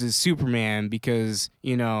chooses Superman because,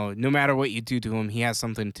 no matter what you do to him, he has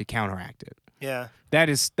something to counteract it. Yeah.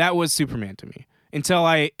 That was Superman to me. Until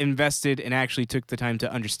I invested and actually took the time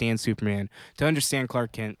to understand Superman, to understand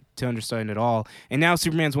Clark Kent, to understand it all. And now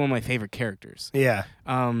Superman's one of my favorite characters. Yeah.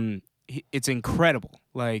 It's incredible.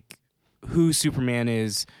 Like, who Superman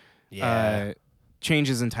is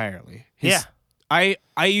changes entirely. I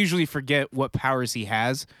usually forget what powers he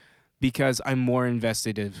has because I'm more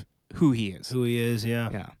invested of who he is. Who he is,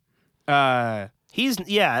 yeah. Yeah.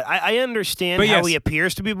 I understand how he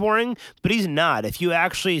appears to be boring, but he's not. If you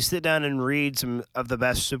actually sit down and read some of the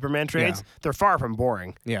best Superman traits, they're far from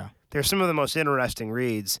boring. Yeah. They're some of the most interesting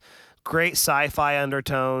reads. Great sci-fi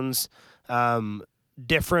undertones,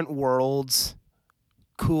 different worlds,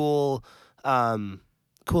 cool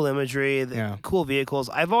imagery, cool vehicles.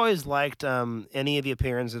 I've always liked any of the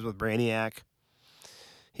appearances with Brainiac.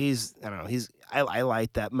 I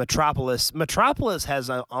like that. Metropolis has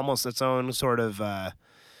almost its own sort of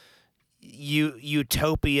utopian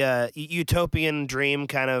dream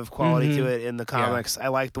kind of quality to it in the comics. I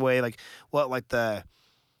like the way the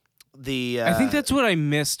I think that's what I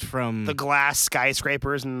missed from the glass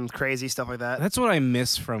skyscrapers and crazy stuff like that. That's what I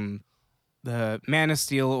miss from the Man of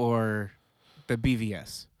Steel or the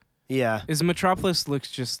BVS. Yeah. Is Metropolis looks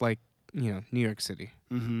just like, New York City.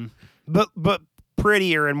 Mm-hmm. But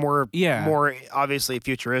prettier and more obviously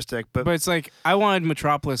futuristic, but it's like I wanted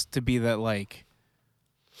Metropolis to be that like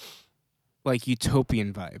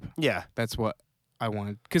utopian vibe. Yeah, that's what I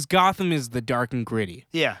wanted because Gotham is the dark and gritty.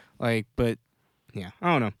 Yeah, I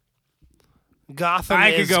don't know. Gotham.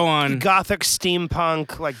 I could go on. Gothic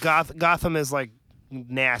steampunk, like Gotham is like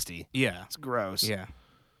nasty. Yeah, it's gross. Yeah,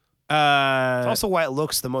 it's also why it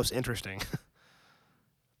looks the most interesting.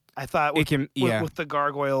 I thought with the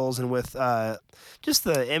gargoyles and with just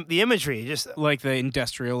the imagery, just like the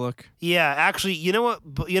industrial look. Yeah, actually, you know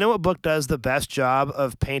what book does the best job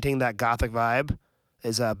of painting that Gothic vibe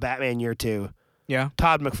is Batman Year 2. Yeah,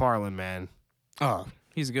 Todd McFarlane, man. Oh,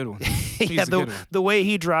 He's a good one. He's Yeah, a good one. the way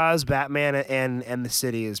he draws Batman and the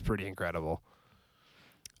city is pretty incredible.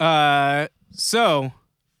 So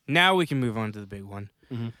now we can move on to the big one.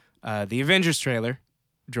 Mhm. The Avengers trailer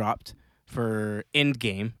dropped for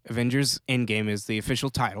Endgame. Avengers Endgame is the official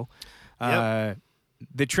title.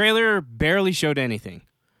 The trailer barely showed anything.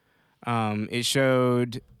 It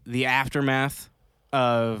showed the aftermath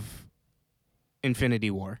of Infinity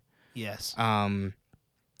War. Yes.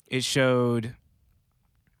 It showed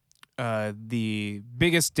the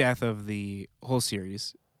biggest death of the whole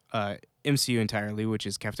series, MCU entirely, which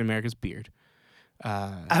is Captain America's beard.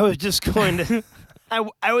 I was just going to.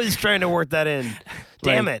 I was trying to work that in.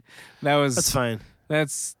 Damn Like, it. That's That's fine.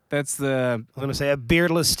 That's the I'm gonna say a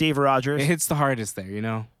beardless Steve Rogers. it hits the hardest there, you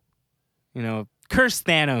know. Curse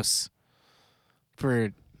Thanos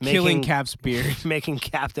for killing Making- Cap's beard. making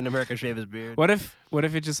Captain America shave his beard. What if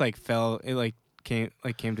it just like fell? It like came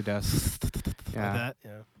to dust. Yeah, Like that?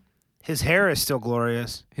 Yeah. His hair is still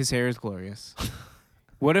glorious. his hair is glorious.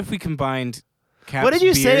 What if we combined Cap's What did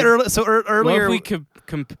you say beard- earlier? So earlier, What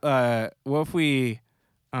if we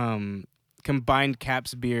combined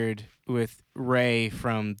Cap's beard with Ray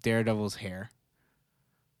from Daredevil's hair?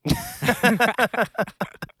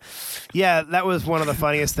 yeah, that was one of the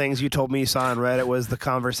funniest things you told me you saw on Reddit was the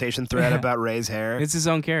conversation thread about Ray's hair. It's his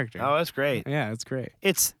own character. Oh, that's great. Yeah, it's great.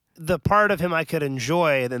 It's the part of him I could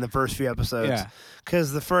enjoy in the first few episodes. Yeah.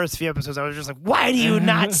 Because the first few episodes, I was just like, why do you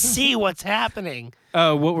not see what's happening?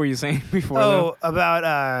 What were you saying before? Oh,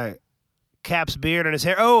 about Cap's beard and his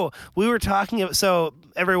hair. Oh, we were talking about, so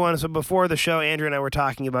before the show, Andrew and I were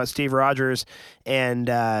talking about Steve Rogers and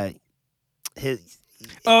his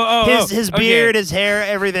okay. beard, his hair,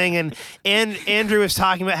 everything, and Andrew was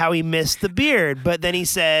talking about how he missed the beard, but then he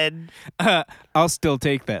said, I'll still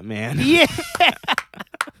take that, man. "Yeah."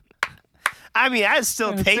 I mean, I'd still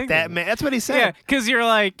Yeah, take take that, it. man. That's what he Yeah, said. because you're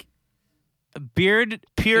like beard,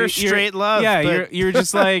 Pure you're- straight love. Yeah, but you're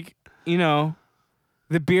just like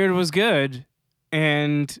the beard was good,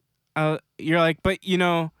 and you're like, but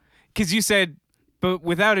because you said, but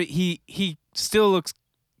without it, he still looks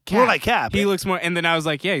more like Cap. He looks more, and then I was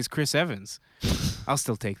like, yeah, he's Chris Evans. I'll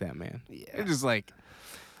still take that, man. Yeah. It's just like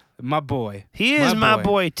my boy. He is my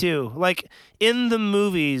boy too. Like in the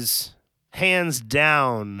movies, hands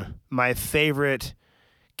down, my favorite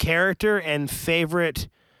character and favorite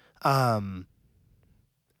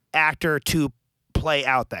actor to play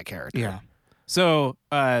out that character. Yeah. So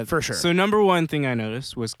For sure. So number one thing I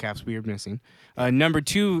noticed was Cap's beard missing. Number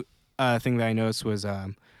two thing that I noticed was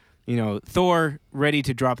Thor ready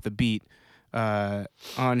to drop the beat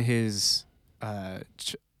on his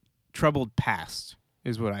troubled past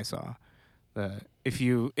is what I saw. If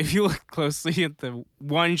you look closely at the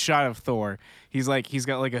one shot of Thor, he's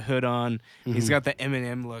got like a hood on. He's got the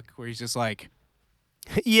Eminem look where he's just like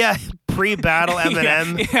Yeah, pre-battle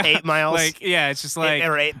Eminem, yeah. 8 Miles. Like it's just like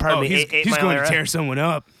or eight, pardon me, he's, eight he's mile going era. to tear someone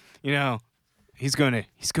up. He's going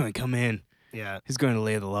to come in. Yeah. He's going to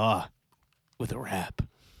lay the law with a rap.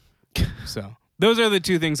 So those are the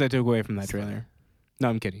two things I took away from that trailer. No,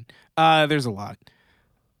 I'm kidding. There's a lot.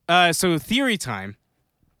 So theory time.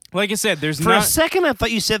 Like I said, there's For a not. second, I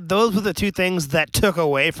thought you said those were the two things that took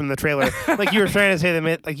away from the trailer. Like you were trying to say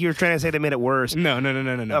they made it worse. No.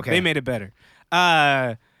 Okay. They made it better.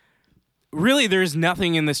 Really, there's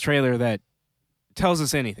nothing in this trailer that tells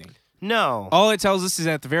us anything. No. All it tells us is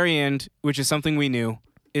at the very end, which is something we knew,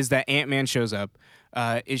 is that Ant-Man shows up.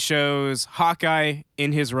 It shows Hawkeye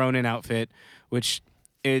in his Ronin outfit, which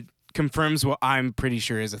it confirms what I'm pretty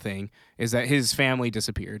sure is a thing, is that his family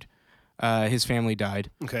disappeared. His family died.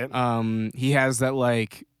 Okay. He has that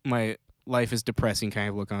like my life is depressing kind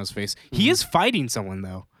of look on his face. He is fighting someone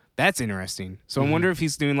though. That's interesting. So I wonder if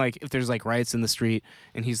he's doing like if there's like riots in the street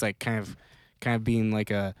and he's like kind of being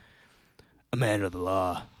like a man of the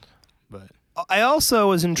law. But I also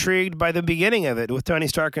was intrigued by the beginning of it with Tony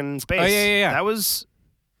Stark in space. Oh, yeah. That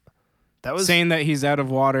was saying that he's out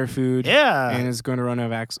of water, food, Yeah. and is going to run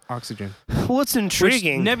out of oxygen. Well, it's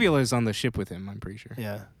intriguing. Which Nebula is on the ship with him, I'm pretty sure.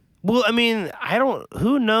 Yeah. Well, I mean,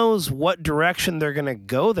 who knows what direction they're going to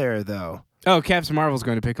go there, though? Oh, Captain Marvel's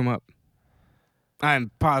going to pick him up.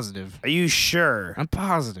 I'm positive. Are you sure? I'm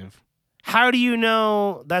positive. How do you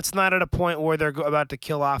know that's not at a point where they're about to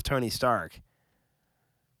kill off Tony Stark?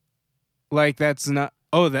 Like that's not.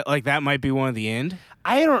 Oh, that might be one of the end.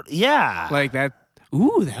 Yeah. Like that.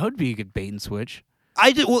 Ooh, that would be a good bait and switch.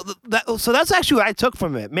 I did well. So that's actually what I took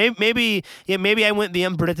from it. Maybe I went the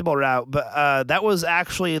unpredictable route, but that was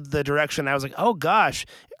actually the direction. I was like, oh gosh,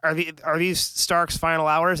 are these Stark's final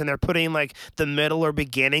hours, and they're putting like the middle or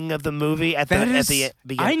beginning of the movie at the I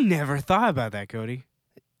beginning. never thought about that, Cody.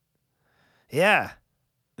 Yeah.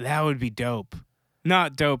 That would be dope.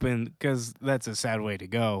 Not dope, because that's a sad way to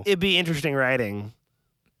go. It'd be interesting writing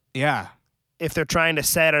Yeah, if they're trying to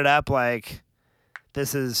set it up like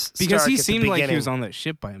this is because Stark he at the seemed like he beginning. was on that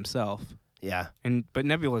ship by himself, Yeah. but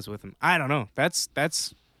Nebula's with him. I don't know. That's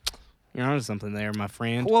you're onto something there, my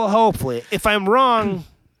friend. Well, hopefully, if I'm wrong,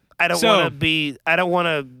 I don't So- want to be. I don't want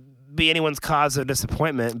to be anyone's cause of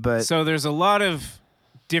disappointment. But So there's a lot of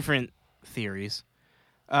different theories.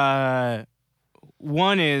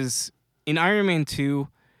 One is in Iron Man 2,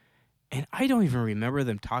 and I don't even remember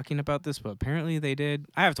them talking about this, but apparently they did.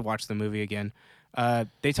 I have to watch the movie again.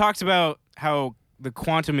 They talked about how the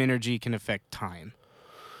quantum energy can affect time.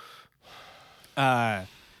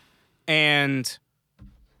 And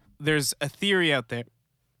there's a theory out there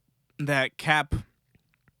that Cap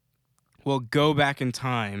will go back in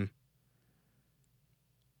time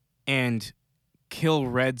and kill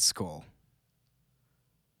Red Skull.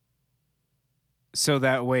 So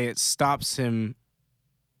that way it stops him.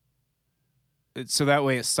 So that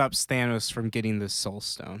way it stops Thanos from getting the Soul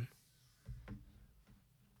Stone.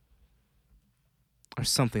 Or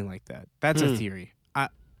something like that. That's a theory.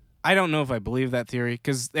 I don't know if I believe that theory,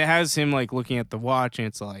 because it has him like looking at the watch and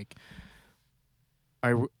it's like,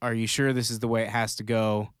 are you sure this is the way it has to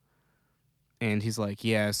go? And he's like,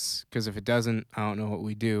 yes, because if it doesn't, I don't know what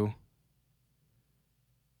we do.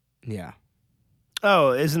 Yeah.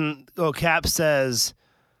 Cap says,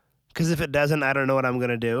 because if it doesn't, I don't know what I'm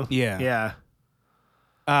gonna do. Yeah. Yeah.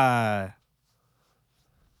 That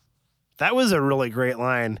Uh, was a really great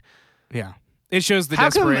line. yeah. It shows the How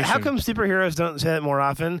desperation. come superheroes don't say that more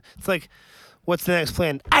often? It's like, what's the next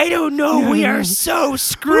plan? I don't know. We are so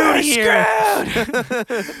screwed here.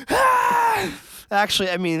 Actually,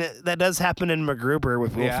 I mean, that does happen in MacGruber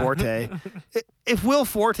with Will Yeah. Forte. If Will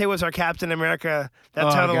Forte was our Captain America,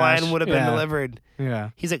 that's Oh, how the gosh. line would have been Yeah. delivered.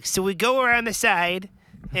 Yeah. He's like, so we go around the side,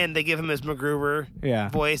 and they give him his MacGruber Yeah.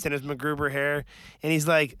 voice and his MacGruber hair, and he's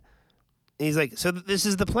like, so this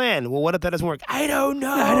is the plan. Well, what if that doesn't work? I don't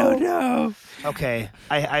know. know. Okay,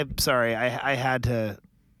 I'm sorry. I had to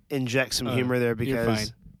inject some humor there you're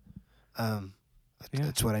because Yeah.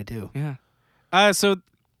 that's what I do. Yeah. So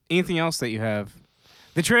anything else that you have?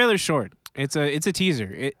 The trailer's short. It's a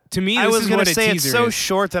teaser. To me, this I was is gonna what a say it's teaser so is.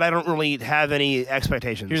 short that I don't really have any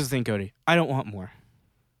expectations. Here's the thing, Cody. I don't want more.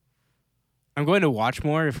 I'm going to watch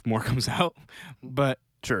more if more comes out, but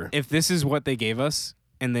sure. if this is what they gave us,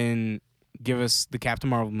 and then give us the Captain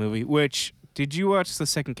Marvel movie, which, did you watch the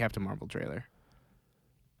second Captain Marvel trailer?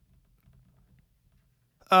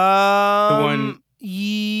 one-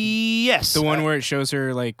 Yes. The one where it shows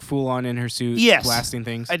her like full on in her suit, Yes. blasting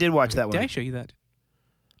things. I did watch that Did I one. show you that?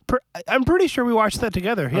 I'm pretty sure we watched that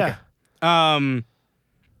together. Yeah.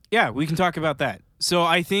 Yeah, we can talk about that. So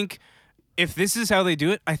I think if this is how they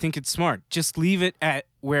do it, I think it's smart. Just leave it at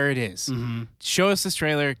where it is. Mm-hmm. Show us this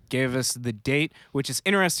trailer, give us the date, which is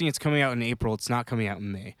interesting. It's coming out in April. It's not coming out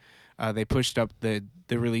in May. They pushed up the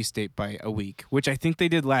release date by a week, which I think they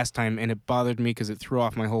did last time, and it bothered me because it threw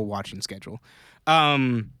off my whole watching schedule.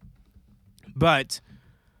 But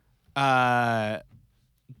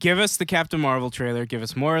give us the Captain Marvel trailer, give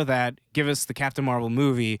us more of that, give us the Captain Marvel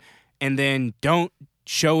movie, and then don't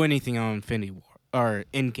show anything on Infinity War or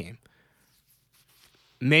Endgame.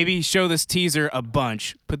 Maybe show this teaser a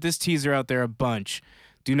bunch. Put this teaser out there a bunch.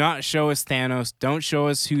 Do not show us Thanos. Don't show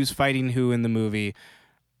us who's fighting who in the movie.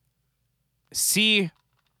 See,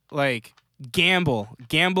 like, gamble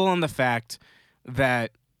on the fact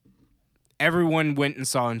that everyone went and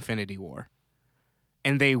saw Infinity War,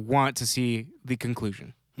 and they want to see the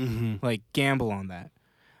conclusion. Mm-hmm. Like, gamble on that.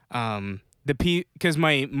 Because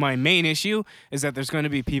my main issue is that there's going to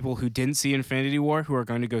be people who didn't see Infinity War who are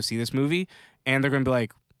going to go see this movie, and they're going to be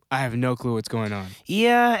like, I have no clue what's going on.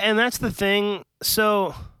 Yeah, and that's the thing.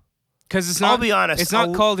 So, Because it's not. I'll be honest. It's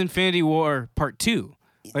not called Infinity War Part 2.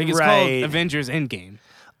 Like, it's called Right. Avengers Endgame.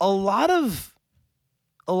 a lot of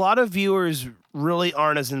viewers really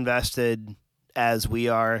aren't as invested as we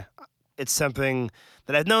are. It's something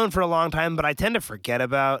that I've known for a long time, but I tend to forget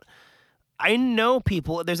about. I know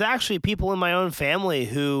people. There's actually people in my own family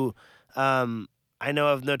who I know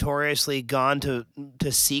have notoriously gone to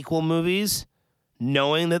sequel movies,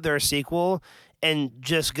 knowing that they're a sequel, and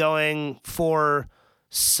just going for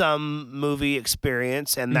some movie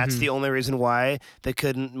experience, and that's the only reason why they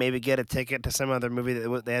couldn't maybe get a ticket to some other movie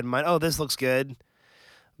that they had in mind. Oh, this looks good.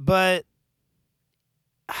 But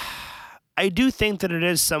I do think that it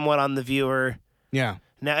is somewhat on the viewer. Yeah.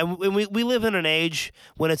 Now, and we live in an age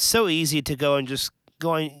when it's so easy to go and just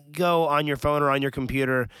go on your phone or on your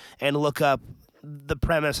computer and look up the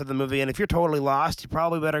premise of the movie. And if you're totally lost, you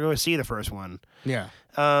probably better go see the first one. Yeah.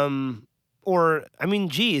 Or, I mean,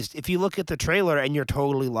 geez, if you look at the trailer and you're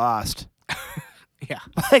totally lost. Yeah.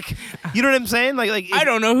 Like, you know what I'm saying? Like I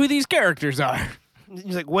don't know who these characters are.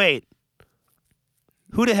 He's like, wait,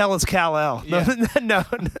 who the hell is Kal-El? Yeah. No,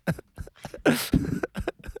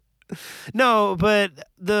 no, but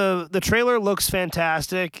the trailer looks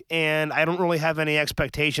fantastic, and I don't really have any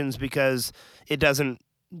expectations because it doesn't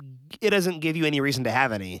give you any reason to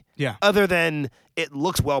have any. Yeah. Other than it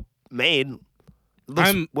looks well made, it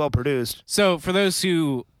looks well produced. So for those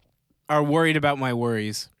who are worried about my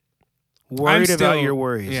worries, Worried I'm about still- your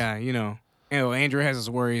worries. yeah, Andrew has his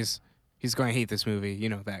worries. He's going to hate this movie,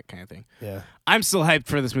 that kind of thing. Yeah. I'm still hyped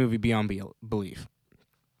for this movie beyond belief.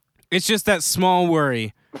 It's just that small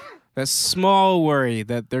worry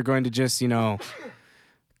that they're going to just,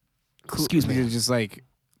 Excuse me. just like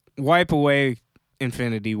wipe away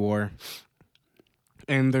Infinity War,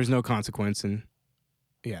 and there's no consequence, and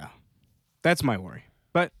yeah, that's my worry.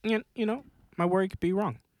 But my worry could be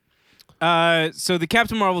wrong. So the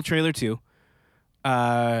Captain Marvel trailer too.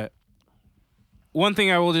 One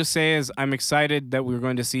thing I will just say is I'm excited that we're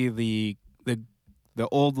going to see the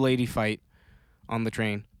old lady fight on the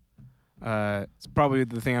train. It's probably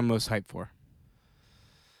the thing I'm most hyped for.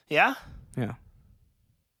 Yeah? Yeah.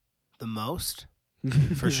 The most?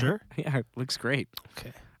 For sure? Yeah, it looks great.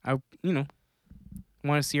 Okay. I want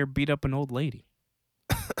to see her beat up an old lady.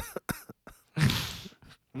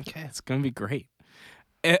 Okay. It's going to be great.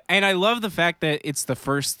 And I love the fact that it's the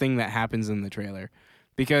first thing that happens in the trailer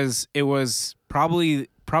because it was probably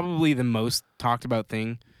the most talked about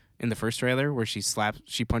thing in the first trailer where she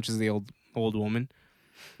punches the old woman.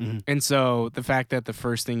 Mm-hmm. And so the fact that the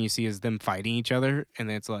first thing you see is them fighting each other and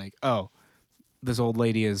it's like, oh, this old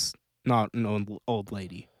lady is not an old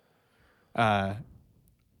lady. Right.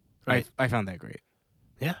 I found that great.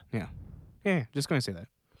 Yeah? Yeah, just going to say that.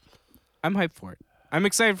 I'm hyped for it. I'm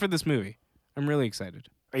excited for this movie. I'm really excited.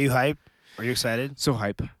 Are you hyped? Are you excited? So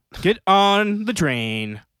hype. Get on the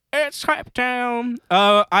train. It's hype town.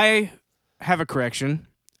 I have a correction.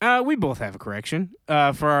 We both have a correction.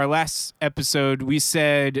 For our last episode, we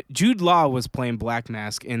said Jude Law was playing Black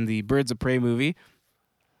Mask in the Birds of Prey movie.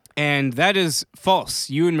 And that is false.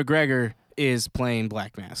 Ewan McGregor is playing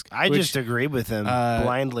Black Mask. I which- just agreed with him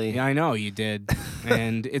blindly. Yeah, I know you did.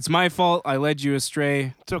 And it's my fault. I led you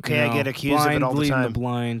astray. It's okay. I get accused of blind it all the leading time.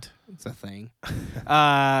 blind. It's a thing.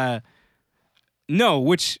 No,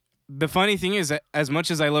 which the funny thing is that as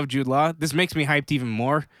much as I love Jude Law, this makes me hyped even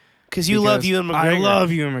more. Because you love Ewan McGregor. I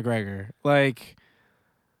love Ewan McGregor. Like,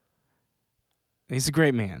 he's a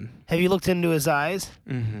great man. Have you looked into his eyes?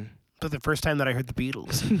 Mm-hmm. For the first time that I heard the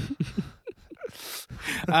Beatles.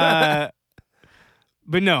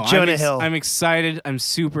 But no, Jonah Hill. I'm excited. I'm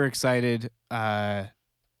super excited. Ewan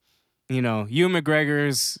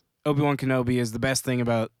McGregor's Obi-Wan Kenobi is the best thing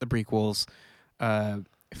about the prequels.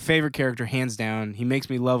 Favorite character, hands down. He makes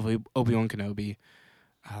me love Obi-Wan Kenobi.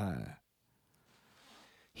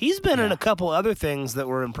 He's been in a couple other things that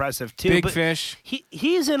were impressive too. Big but Fish.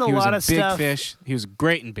 He's in a He was lot in of Big stuff. Fish. He was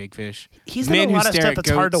great in Big Fish. He's Man in a Who lot of Stare stuff at that's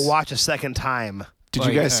hard to Goats. watch a second time. Did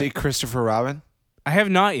Like, you guys see Christopher Robin? I have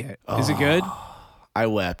not yet. Is it good? I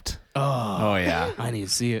wept. Oh, Yeah. I need to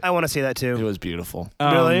see it. I want to see that It too. was beautiful.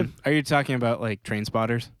 Really? Are you talking about like Train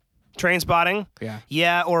Spotters? Train Spotting. Yeah.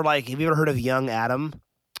 Yeah, or like, have you ever heard of Young Adam?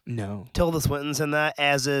 No. Tilda Swinton's in that,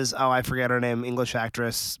 as is, I forget her name, English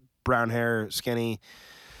actress, brown hair, skinny.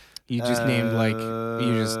 You just named like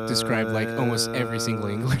you just described like almost every single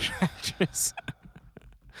English actress.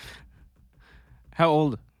 How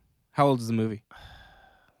old is the movie?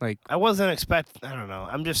 Like, I wasn't expecting, I don't know.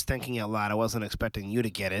 I'm just thinking out loud. I wasn't expecting you to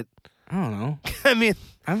get it. I don't know. I mean,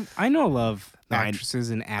 I know love No, I- actresses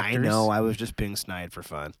and actors. I know. I was just being snide for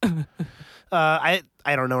fun. I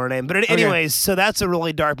don't know her name, but anyways, so that's a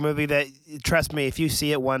really dark movie that, trust me, if you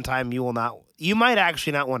see it one time, you might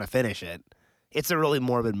actually not want to finish it. It's a really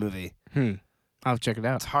morbid movie. I'll check it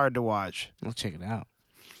out. It's hard to watch. I'll check it out.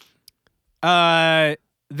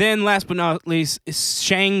 Then last but not least is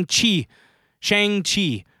Shang-Chi.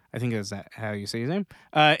 Shang-Chi, I think that's how you say his name,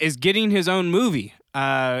 is getting his own movie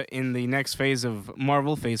in the next phase of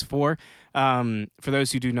Marvel, Phase 4. For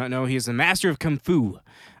those who do not know, he is the master of Kung Fu,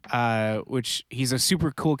 which he's a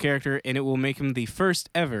super cool character, and it will make him the first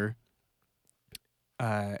ever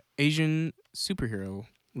Asian superhero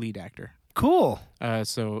lead actor. Cool.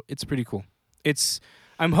 So it's pretty cool.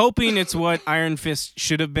 I'm hoping it's what Iron Fist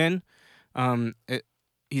should have been.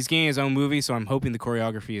 He's getting his own movie, so I'm hoping the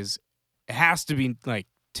choreography it has to be like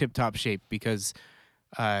tip top shape because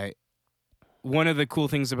one of the cool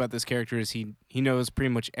things about this character is he knows pretty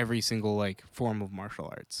much every single like form of martial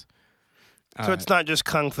arts. So it's not just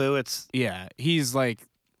kung fu. It's Yeah, he's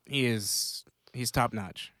He's top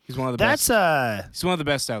notch. He's one of the That's best. He's one of the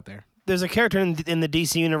best out there. There's a character in the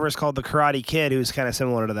DC universe called the Karate Kid who's kind of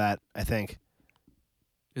similar to that, I think.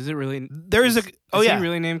 Is it really? There's is, a is yeah. he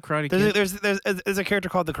really named Karate Kid? There's a character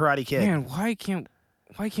called the Karate Kid. Man, why can't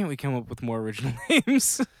we come up with more original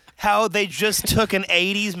names How they just took an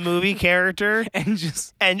 80s movie character and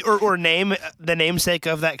just or name the namesake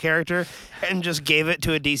of that character and just gave it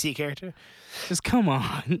to a DC character. come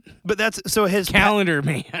on, But that's so his Calendar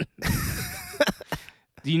Man.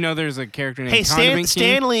 Do you know there's a character named Hey, Condiment King?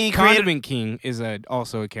 Stan Lee created Condiment King is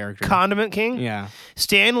also a character. Condiment King. Yeah.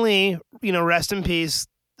 Stan Lee, rest in peace.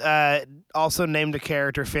 Also named a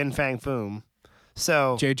character Fin Fang Foom.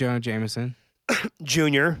 So J. Jonah Jameson.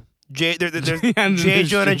 Junior, there's Yeah, and J. then there's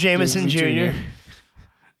Jonah Jameson Jr.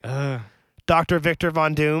 Dr. Victor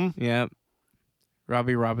Von Doom, Yep.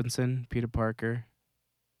 Robbie Robinson, Peter Parker.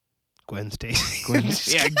 Gwen Stacy,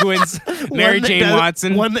 Gwen's Mary One that Jane doesn't-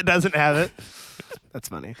 Watson. one that doesn't have it. That's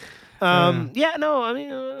funny. Yeah, no, I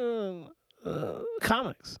mean,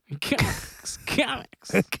 comics. Comics.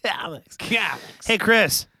 Comics. Comics. Hey,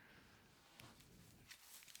 Chris.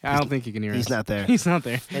 I don't think you can hear He's us. not there. He's not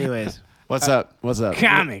there. Anyways, What's up? What's up?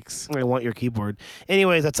 Comics. I want your keyboard.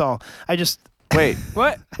 Anyways, that's all. Wait,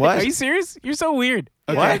 What? What? Are you serious? You're so weird.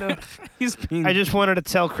 What? Okay. He's being. I just wanted to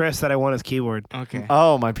tell Chris that I want his keyboard. Okay.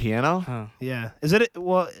 oh, my piano? Oh. Yeah. Is it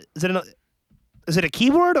a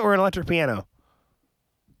keyboard or an electric piano?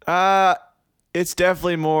 It's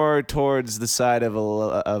definitely more towards the side of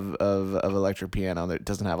electric piano that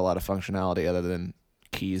doesn't have a lot of functionality other than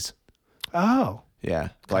keys. Oh. Yeah,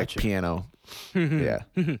 Gotcha. like piano. Yeah.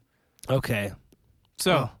 Okay.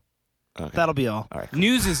 So, Okay. That'll be all. All right.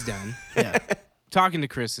 news is done. Yeah. Talking to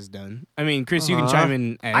Chris is done. I mean, Chris, you can chime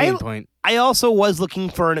in at any point. I also was looking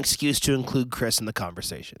for an excuse to include Chris in the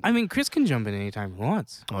conversation. I mean, Chris can jump in anytime he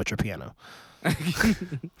wants. Oh, it's your piano.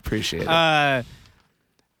 Appreciate it.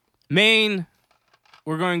 Main.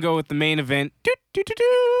 We're going to go with the main event.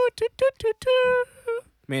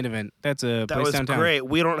 Main event. That's a That place was downtown. great.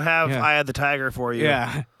 We don't have Yeah. Eye of the Tiger for you.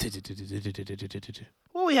 Yeah.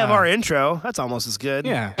 Well, we have our intro. That's almost as good.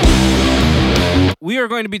 Yeah. We are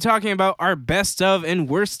going to be talking about our best of and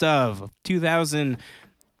worst of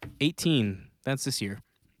 2018. That's this year.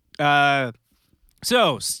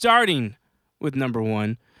 So starting with number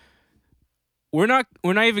one, we're not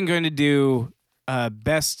even going to do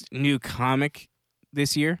best new comic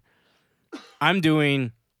this year. I'm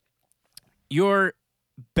doing your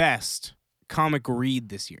best comic read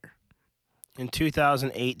this year. In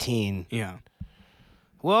 2018. Yeah.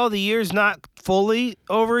 Well, the year's not fully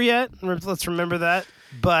over yet. Let's remember that.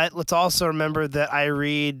 But let's also remember that I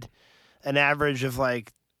read an average of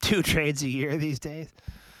like 2 trades a year these days.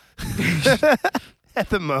 At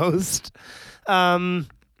the most. I'm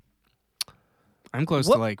close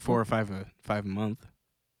to like 4 or 5 a month.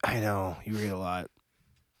 I know. You read a lot.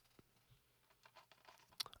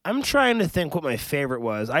 I'm trying to think what my favorite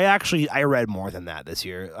was. I read more than that this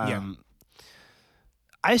year. Yeah.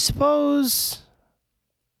 I suppose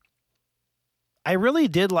I really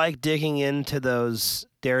did like digging into those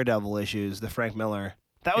Daredevil issues, the Frank Miller.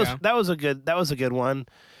 That was a good one.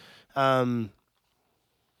 And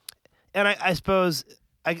I suppose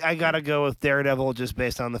I gotta go with Daredevil just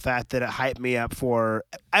based on the fact that it hyped me up for.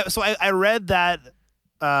 I read that.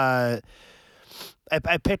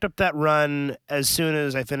 I picked up that run as soon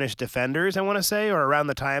as I finished Defenders, I want to say, or around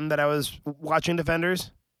the time that I was watching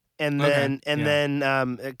Defenders, and then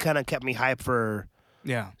it kind of kept me hyped for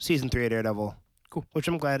season 3 of Daredevil. Cool. Which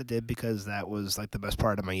I'm glad it did because that was like the best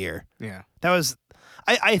part of my year. Yeah. That was,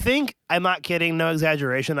 I think, I'm not kidding, no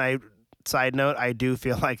exaggeration. Side note, I do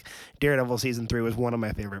feel like Daredevil season 3 was one of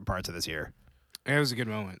my favorite parts of this year. It was a good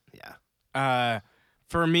moment. Yeah.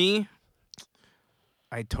 For me,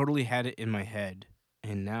 I totally had it in my head,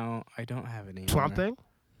 and now I don't have it anymore. Swamp Thing?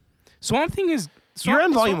 Swamp Thing is... You're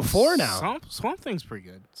on volume 4 now. Swamp Thing's pretty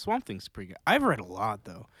good. Swamp Thing's pretty good. I've read a lot,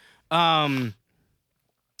 though.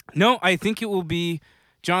 No, I think it will be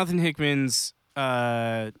Jonathan Hickman's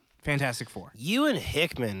Fantastic Four. You and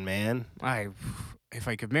Hickman, man. If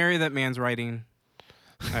I could marry that man's writing,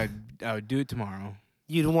 I would do it tomorrow.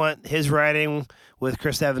 You'd want his writing with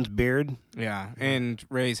Chris Evans' beard? Yeah, and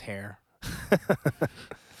Ray's hair.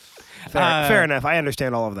 Fair enough. I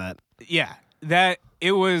understand all of that. Yeah,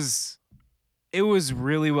 it was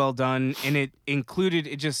really well done, and it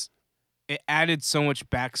added so much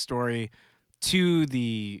backstory to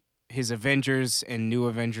his Avengers and New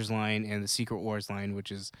Avengers line and the Secret Wars line,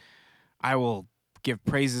 which is, I will give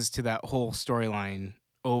praises to that whole storyline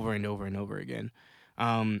over and over and over again.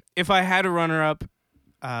 If I had a runner-up,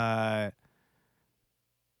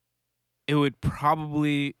 it would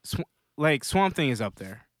probably like Swamp Thing is up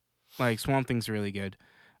there. Like Swamp Thing's really good.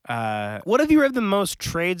 What have you read the most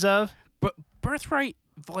trades of? But Birthright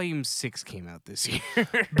Volume 6 came out this year.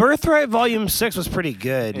 Birthright Volume 6 was pretty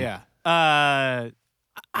good. Yeah. I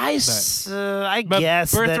but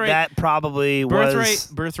guess Birthright- that probably was.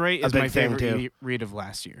 Birthright a is my big thing, favorite too. read of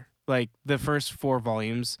last year. Like the first 4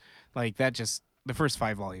 volumes, like that just the first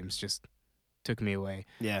 5 volumes just took me away.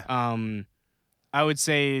 Yeah. I would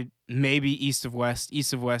say maybe East of West.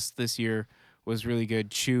 East of West this year was really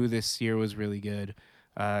good. Chew this year was really good.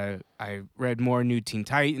 I read more New Teen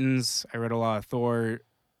Titans. I read a lot of Thor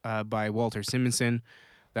by Walter Simonson.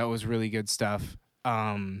 That was really good stuff.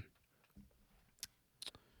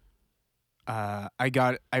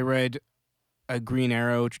 I read a Green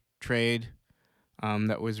Arrow trade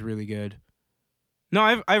that was really good.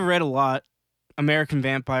 No, I've read a lot. American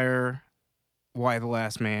Vampire, Why the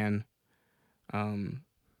Last Man.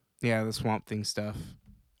 Yeah, the Swamp Thing stuff.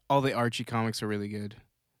 All the Archie comics are really good.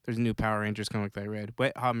 There's a new Power Rangers comic that I read.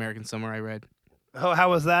 Wet Hot American Summer I read. Oh, how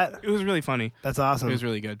was that? It was really funny. That's It awesome. was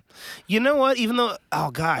really good. You know what? Even though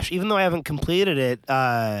I haven't completed it,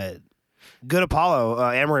 Good Apollo,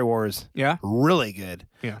 Amory Wars, Yeah? really good.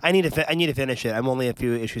 Yeah. I need to finish it. I'm only a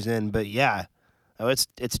few issues in, but yeah, it's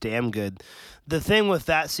damn good. The thing with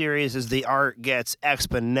that series is the art gets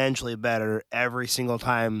exponentially better every single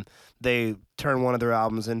time they turn one of their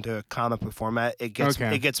albums into a comic book format. It gets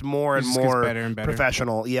more It and just gets more better and better.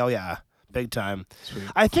 professional. Yeah, big time. Sweet.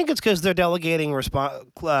 I think it's because they're delegating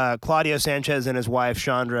Claudio Sanchez and his wife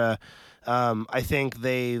Chandra. I think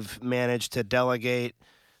they've managed to delegate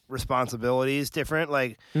responsibilities different.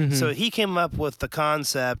 Like, Mhm. so he came up with the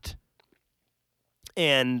concept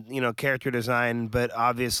and character design, but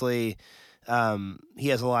obviously he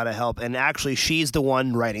has a lot of help. And actually, she's the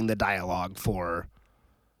one writing the dialogue for.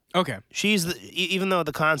 Okay. She's even though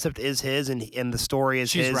the concept is his and the story is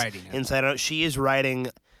She's his writing it. inside out. She is writing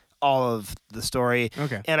all of the story.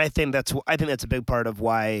 Okay. And I think that's a big part of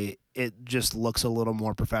why it just looks a little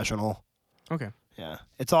more professional. Okay. Yeah,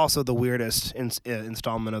 it's also the weirdest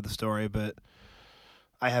installment of the story, but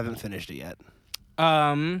I haven't finished it yet.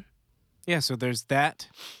 Yeah, so there's that.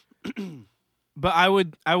 But I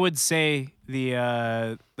would say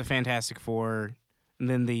the Fantastic Four and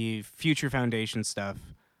then the Future Foundation stuff.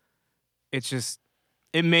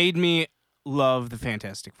 It made me love the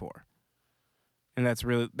Fantastic Four. And that's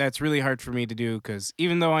really hard for me to do because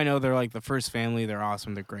even though I know they're like the first family, they're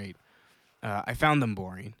awesome, they're great. I found them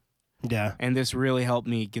boring. Yeah, And this really helped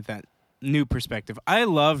me get that new perspective. I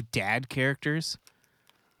love dad characters,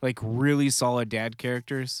 like really solid dad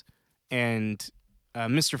characters, and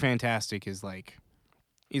Mr. Fantastic is like,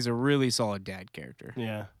 he's a really solid dad character.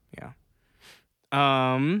 yeah.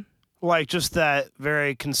 Like just that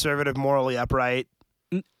very conservative, morally upright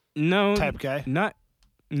no type guy. not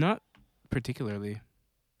particularly.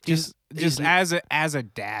 He's As a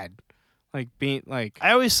dad, like being like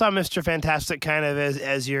I always saw Mr. Fantastic kind of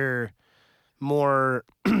as your more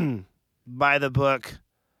by the book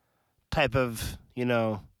type of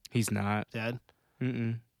he's not. dad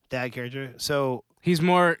Mm-mm. character. So He's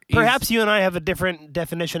more perhaps you and I have a different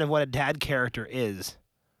definition of what a dad character is.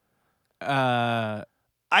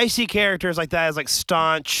 I see characters like that as like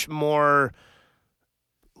staunch, more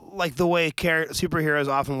like the way superheroes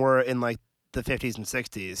often were in like the 50s and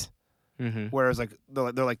 60s. Mm-hmm. Whereas like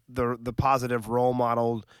they're like the positive role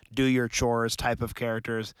model, do your chores type of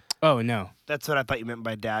characters. Oh no. That's what I thought you meant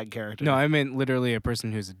by dad character. No, I meant literally a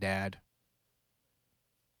person who's a dad.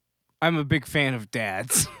 I'm a big fan of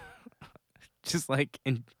dads. Just like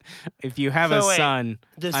if you have a So wait, son,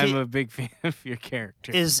 Does I'm he, a big fan of your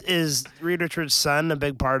character. is Reed Richards' son a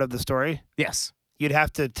big part of the story? Yes. You'd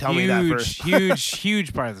have to tell me that first.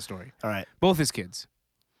 huge part of the story. All right. Both his kids.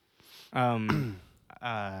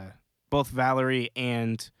 Both Valerie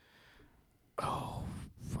and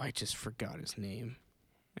I just forgot his name.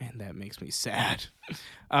 And that makes me sad.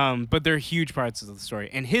 But they're huge parts of the story.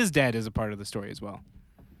 And his dad is a part of the story as well.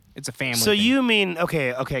 It's a family So thing. you mean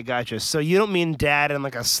okay, gotcha. So you don't mean dad in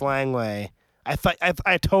like a slang way. I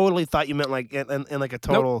totally thought you meant like in like a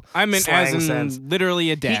total Nope. I meant slang as in sense.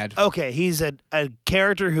 literally a dad. He's a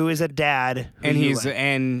character who is a dad, who and you he's like.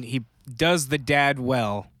 and he does the dad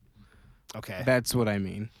well. Okay. That's what I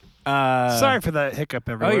mean. Sorry for that hiccup,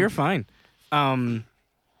 everyone. Oh, you're fine. In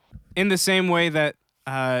the same way that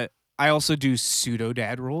I also do pseudo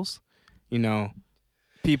dad roles.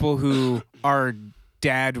 People who are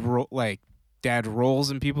dad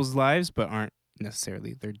roles in people's lives, but aren't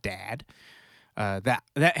necessarily their dad.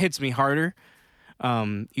 That hits me harder,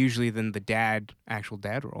 usually than the actual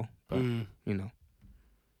dad role. But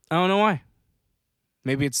I don't know why.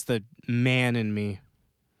 Maybe it's the man in me.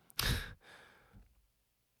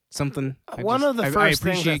 Something. I first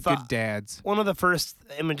things appreciate good dads. One of the first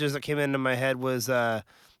images that came into my head was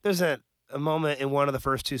there's a moment in one of the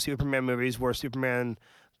first 2 Superman movies where Superman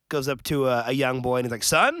goes up to a young boy and he's like,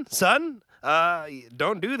 son,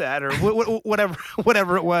 don't do that, or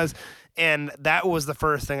whatever it was. And that was the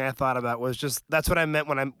first thing I thought about, was just, that's what I meant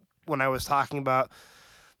when I was talking about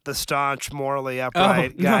the staunch, morally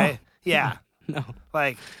upright guy. No. Yeah. No.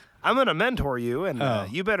 Like, I'm going to mentor you,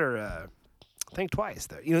 and you better think twice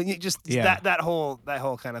there. You just that whole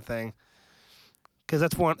kind of thing. Because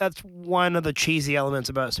that's one of the cheesy elements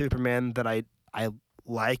about Superman that I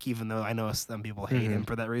like, even though I know some people hate him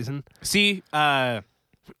for that reason. See, that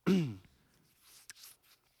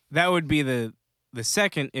would be the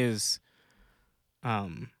second is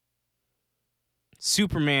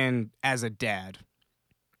Superman as a dad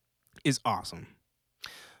is awesome.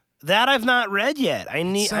 That I've not read yet. I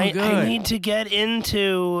need I need to get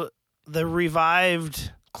into the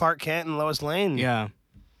revived Clark Kent and Lois Lane. Yeah,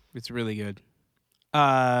 it's really good.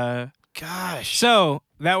 Gosh. So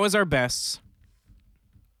that was our bests.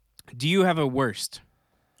 Do you have a worst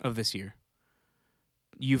of this year?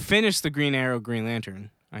 You finished the Green Arrow, Green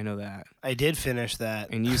Lantern. I know that. I did finish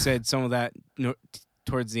that. And you said some of that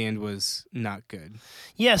towards the end was not good.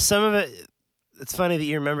 Yeah, some of it. It's funny that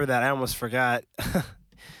you remember that. I almost forgot.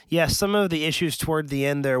 Yeah, some of the issues toward the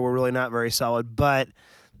end there were really not very solid, but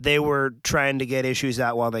they were trying to get issues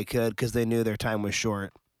out while they could because they knew their time was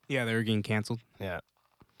short. Yeah, they were getting canceled. Yeah.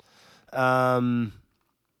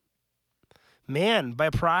 Man, by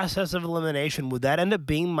process of elimination, would that end up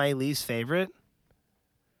being my least favorite?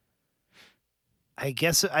 I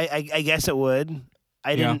guess it would.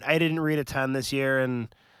 I didn't read a ton this year,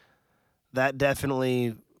 and that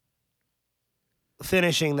definitely,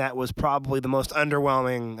 finishing that was probably the most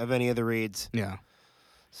underwhelming of any of the reads. Yeah.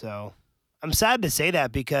 So I'm sad to say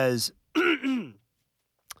that, because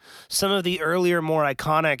some of the earlier, more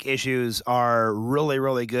iconic issues are really,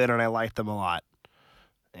 really good, and I like them a lot.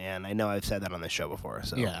 And I know I've said that on this show before.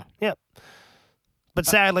 So Yeah. Yep. But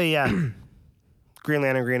sadly, yeah, Green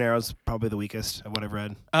Lantern, Green Arrow is probably the weakest of what I've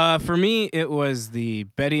read. For me, it was the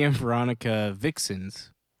Betty and Veronica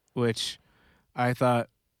Vixens, which I thought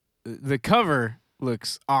the cover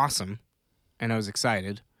looks awesome, and I was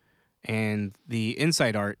excited, and the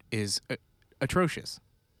inside art is atrocious.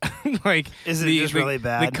 Like, is it just really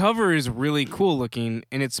bad? The cover is really cool looking,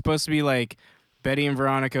 and it's supposed to be like Betty and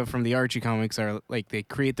Veronica from the Archie comics are like, they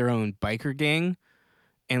create their own biker gang,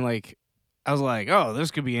 and like I was like, oh, this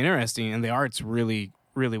could be interesting, and the art's really,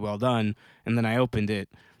 really well done. And then I opened it,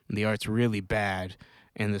 and the art's really bad,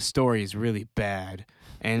 and the story is really bad,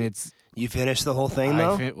 and it's. You finished the whole thing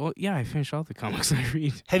though? Well, yeah, I finished all the comics I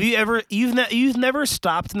read. Have you ever? You've never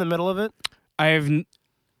stopped in the middle of it? I have.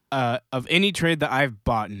 Of any trade that I've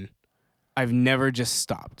bought, I've never just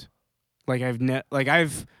stopped. Like the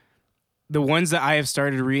ones that I have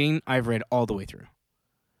started reading, I've read all the way through.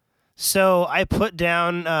 So I put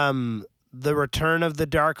down the Return of the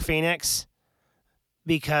Dark Phoenix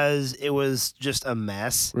because it was just a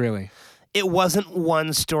mess. Really? It wasn't one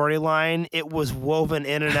storyline. It was woven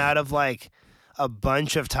in and out of like a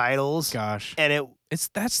bunch of titles. Gosh. And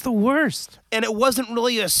that's the worst. And it wasn't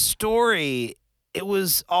really a story. It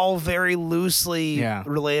was all very loosely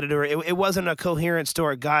related to it. It wasn't a coherent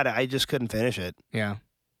story. God, I just couldn't finish it. Yeah.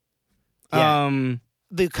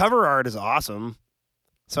 The cover art is awesome.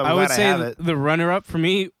 So I would say have it. The runner-up for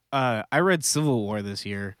me, I read Civil War this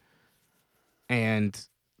year, and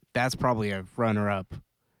that's probably a runner-up.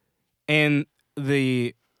 And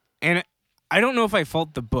I don't know if I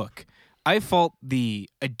fault the book. I fault the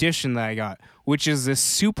edition that I got, which is this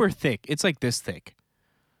super thick. It's like this thick.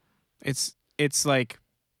 It's like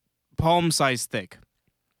palm-sized thick.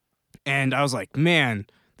 And I was like, man,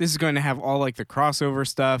 this is going to have all like the crossover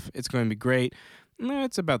stuff. It's going to be great. No,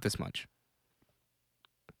 it's about this much.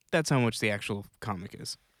 That's how much the actual comic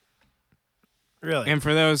is. Really? And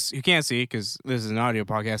for those who can't see, because this is an audio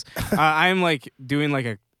podcast, I'm like doing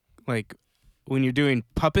like when you're doing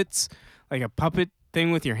puppets, like a puppet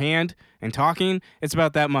thing with your hand and talking, it's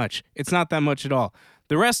about that much. It's not that much at all.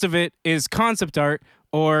 The rest of it is concept art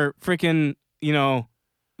or freaking,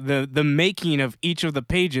 the making of each of the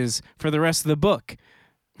pages for the rest of the book.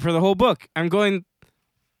 For the whole book. I'm going,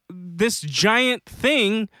 this giant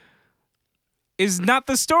thing is not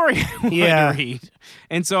the story I want to read.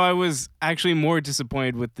 And so I was actually more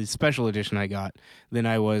disappointed with the special edition I got than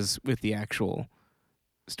I was with the actual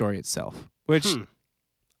story itself. Which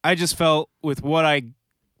I just felt with what I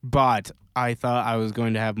bought, I thought I was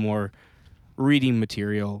going to have more reading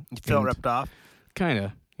material. You felt ripped off? Kind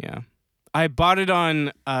of, yeah. I bought it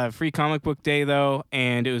on Free Comic Book Day, though,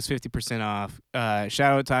 and it was 50% off.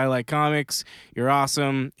 Shout out to I Like Comics. You're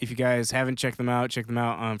awesome. If you guys haven't checked them out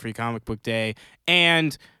on Free Comic Book Day.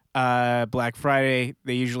 And Black Friday,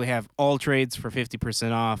 they usually have all trades for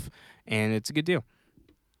 50% off, and it's a good deal.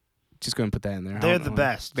 Just going to put that in there. They're the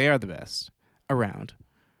best. They are the best around.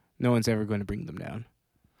 No one's ever going to bring them down.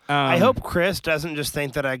 I hope Chris doesn't just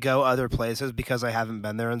think that I go other places because I haven't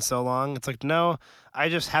been there in so long. It's like, no, I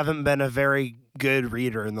just haven't been a very good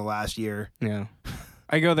reader in the last year. Yeah.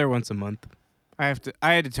 I go there once a month. I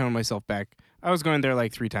had to tone myself back. I was going there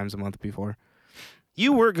like 3 times a month before.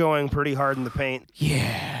 You were going pretty hard in the paint.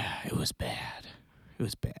 Yeah, it was bad. It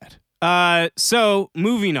was bad. So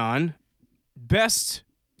moving on, best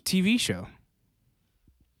TV show.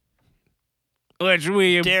 Which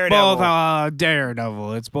we Daredevil. both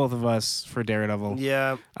Daredevil. It's both of us for Daredevil.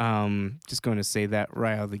 Yeah. Just going to say that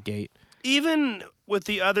right out of the gate. Even with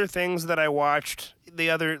the other things that I watched, the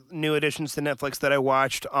other new additions to Netflix that I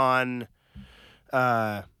watched on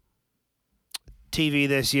TV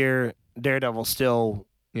this year, Daredevil still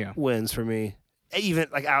wins for me. Even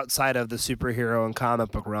like outside of the superhero and comic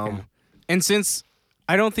book realm. Yeah. And since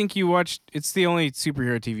I don't think you watched, it's the only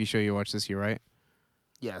superhero TV show you watched this year, right?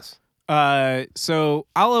 Yes. So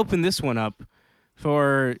I'll open this one up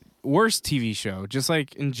for worst TV show, just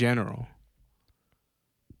like in general,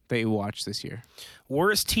 that you watched this year.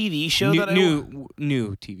 Worst TV show new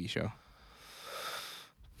TV show.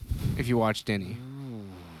 If you watched any. Ooh,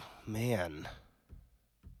 man.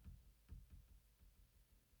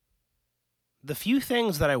 The few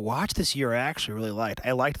things that I watched this year I actually really liked.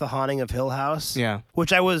 I liked The Haunting of Hill House. Yeah. Which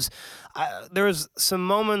there was some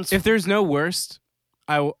moments. If there's no worst,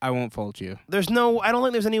 I won't fault you. I don't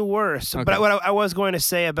think there's any worse. Okay. But what I was going to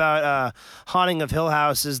say about Haunting of Hill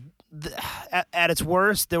House is at its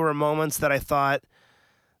worst, there were moments that I thought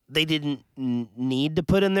they didn't need to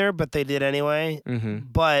put in there, but they did anyway. Mm-hmm.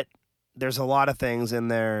 But there's a lot of things in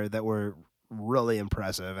there that were really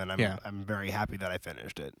impressive, and I'm very happy that I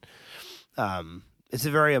finished it. It's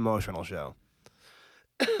a very emotional show.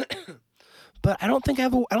 But I don't think I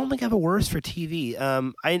have a worst for TV.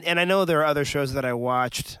 I know there are other shows that I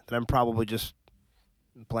watched that I'm probably just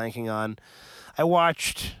blanking on. I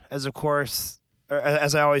watched, as I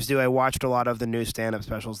always do, I watched a lot of the new stand-up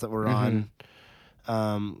specials that were on.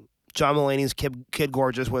 John Mulaney's Kid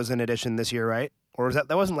Gorgeous was an addition this year, right? Or was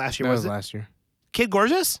that wasn't last year? That was last year. Kid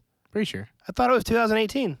Gorgeous? Pretty sure. I thought it was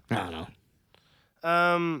 2018. I don't know.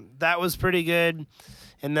 That was pretty good.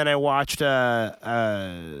 And then I watched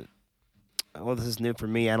well, this is new for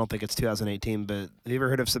me. I don't think it's 2018, but have you ever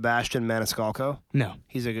heard of Sebastian Maniscalco? No.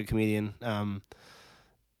 He's a good comedian.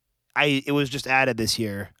 It was just added this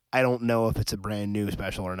year. I don't know if it's a brand new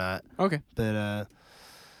special or not. Okay. But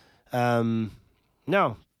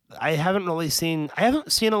no. I haven't seen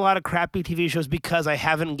a lot of crappy TV shows because I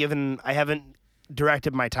haven't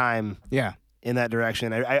directed my time in that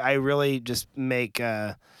direction. I really just make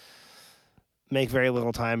very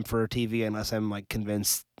little time for TV unless I'm like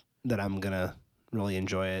convinced that I'm gonna really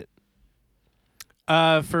enjoy it.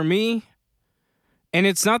 For me, and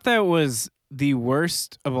it's not that it was the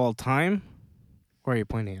worst of all time. Why are you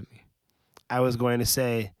pointing at me? I was going to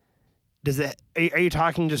say, are you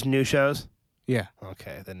talking just new shows? Yeah.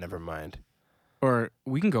 Okay, then never mind. Or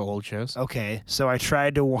we can go old shows. Okay, so I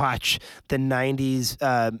tried to watch the '90s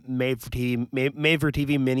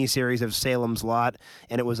made-for-TV miniseries of Salem's Lot,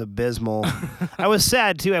 and it was abysmal. I was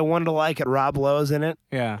sad too. I wanted to like it. Rob Lowe's in it.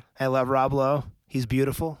 Yeah. I love Rob Lowe. He's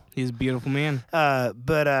beautiful. He's a beautiful man.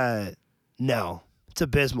 But no, it's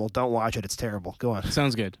abysmal. Don't watch it. It's terrible. Go on.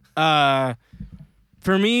 Sounds good.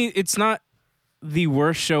 For me, it's not the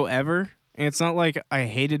worst show ever, and it's not like I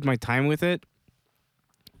hated my time with it.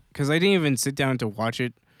 Because I didn't even sit down to watch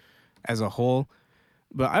it as a whole.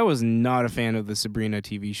 But I was not a fan of the Sabrina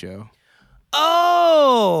TV show.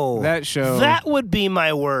 Oh! That show. That would be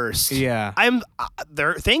my worst. Yeah. I'm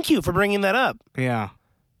there. Thank you for bringing that up. Yeah.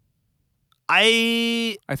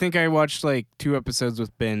 I think I watched like 2 episodes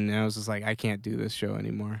with Ben, and I was just like, I can't do this show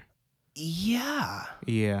anymore. Yeah.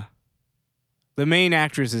 Yeah. The main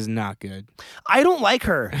actress is not good. I don't like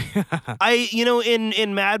her.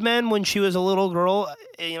 In Mad Men, when she was a little girl,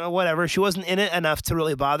 whatever, she wasn't in it enough to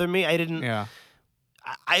really bother me. I didn't. Yeah.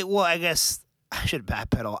 I guess I should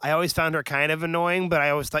backpedal. I always found her kind of annoying, but I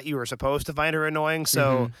always thought you were supposed to find her annoying,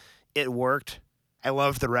 so it worked. I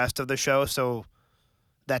loved the rest of the show, so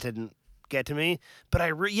that didn't get to me. But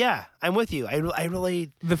I'm with you. I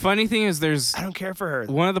really. The funny thing is, I don't care for her.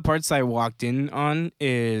 One of the parts I walked in on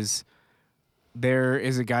is there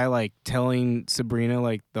is a guy like telling Sabrina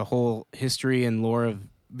like the whole history and lore of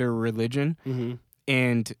their religion,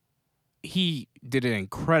 and he did an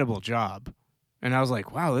incredible job, and I was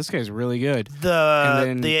like, wow, this guy's really good. And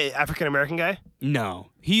then- The African American guy, No,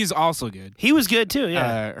 he's also good. he was good too.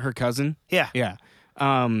 Yeah, Her cousin. yeah. Yeah.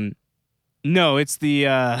 No, it's the.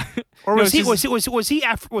 Or no, was it's he just- was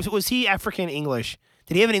he African English?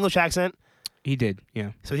 Did he have an English accent? He did.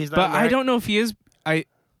 Yeah. So he's not. But I American? don't know if he is.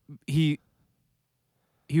 He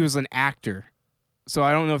was an actor, so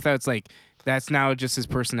I don't know if that's now just his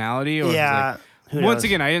personality or if it's Yeah. who once knows?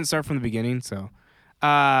 again, I didn't start from the beginning, so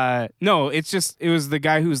no, it was the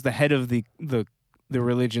guy who was the head of the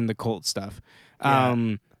religion, the cult stuff.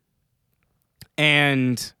 Yeah.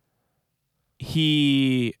 And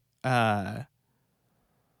he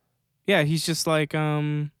he's just like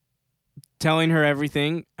telling her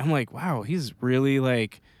everything. I'm like, wow, he's really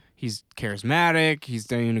like he's charismatic, he's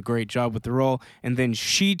doing a great job with the role. And then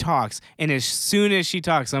she talks, and as soon as she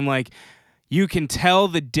talks, I'm like, you can tell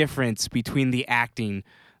the difference between the acting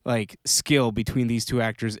like skill between these two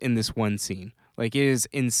actors in this one scene. Like, it is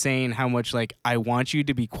insane how much like I want you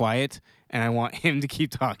to be quiet and I want him to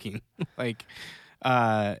keep talking. Like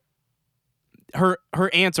her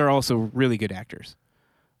aunts are also really good actors.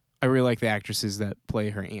 I really like the actresses that play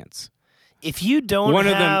her aunts. If you don't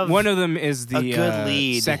have One of them is the a good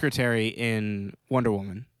lead. secretary in Wonder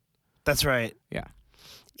Woman. that's right. Yeah.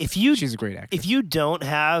 She's a great actress. If you don't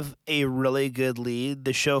have a really good lead,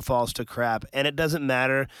 the show falls to crap. And it doesn't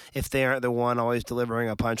matter if they aren't the one always delivering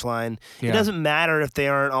a punchline. Yeah. It doesn't matter if they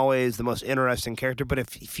aren't always the most interesting character. But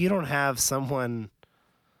if you don't have someone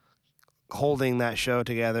holding that show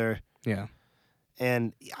together, Yeah.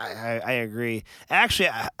 and I agree. Actually,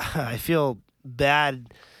 I feel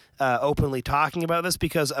bad openly talking about this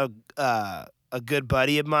because a good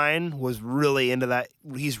buddy of mine was really into that.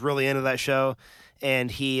 He's really into that show.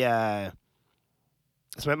 And he, it's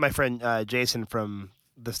my friend Jason from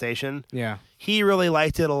the station. Yeah. He really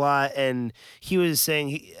liked it a lot, and he was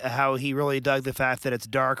saying how he really dug the fact that it's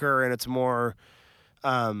darker and it's more,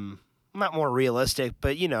 not more realistic,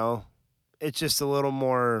 but it's just a little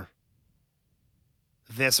more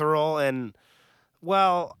visceral. And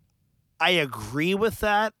well, I agree with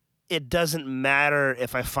that. It doesn't matter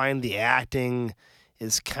if I find the acting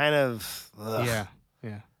is kind of ugh. Yeah.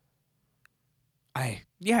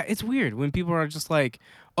 Yeah, it's weird when people are just like,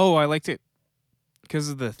 "Oh, I liked it because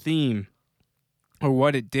of the theme or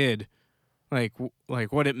what it did, like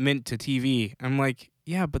what it meant to TV." I'm like,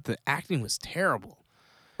 "Yeah, but the acting was terrible.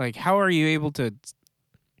 Like, how are you able to?"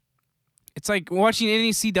 It's like watching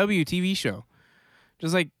any CW TV show.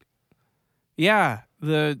 Just like, yeah,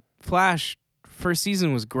 the Flash first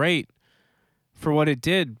season was great for what it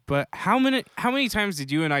did, but how many times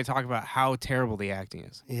did you and I talk about how terrible the acting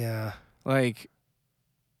is? Yeah. Like,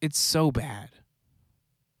 it's so bad.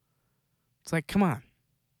 It's like, come on.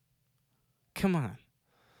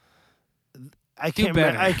 I Do can't.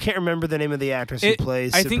 better. I can't remember the name of the actress who It-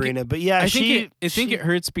 plays I think Sabrina, but yeah, I she. think it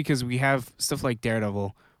hurts because we have stuff like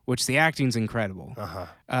Daredevil, which the acting's incredible. Uh-huh.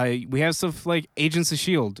 We have stuff like Agents of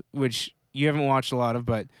S.H.I.E.L.D., which you haven't watched a lot of,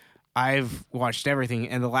 but I've watched everything.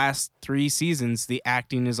 And the last 3 seasons, the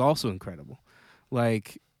acting is also incredible.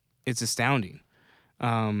 Like, it's astounding.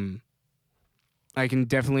 I can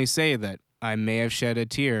definitely say that I may have shed a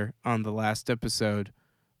tear on the last episode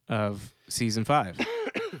of season 5. Just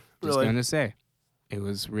Really? gonna say, it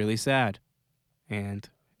was really sad, and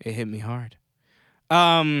it hit me hard.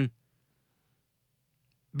 But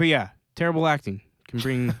yeah, terrible acting can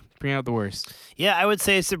bring out the worst. Yeah, I would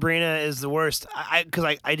say Sabrina is the worst.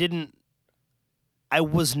 Because I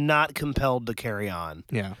was not compelled to carry on.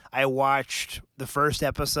 Yeah, I watched the first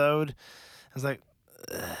episode. I was like,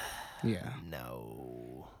 yeah.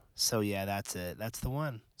 no. So yeah, that's it. That's the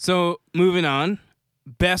one. So moving on,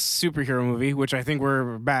 best superhero movie, which I think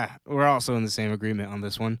we're also in the same agreement on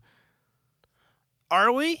this one.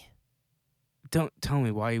 Are we? Don't tell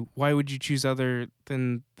me why. Why would you choose other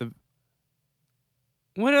than the?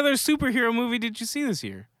 What other superhero movie did you see this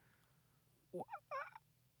year?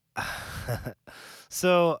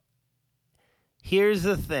 So here's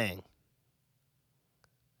the thing.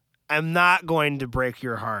 I'm not going to break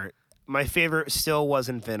your heart. My favorite still was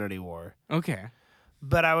Infinity War. Okay.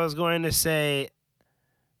 But I was going to say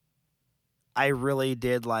I really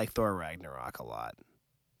did like Thor Ragnarok a lot.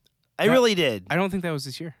 I That- really did. I don't think that was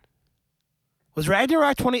this year. Was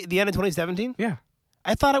Ragnarok the end of 2017? Yeah.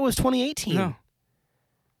 I thought it was 2018. No.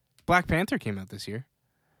 Black Panther came out this year.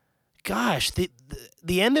 Gosh,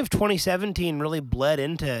 the end of 2017 really bled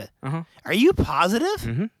into. Uh-huh. Are you positive?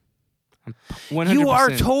 Mm-hmm. 100%. You are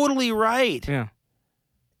totally right. Yeah.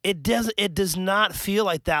 It does not feel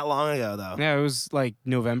like that long ago though. Yeah, it was like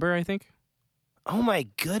November, I think. Oh my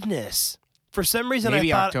goodness. For some reason,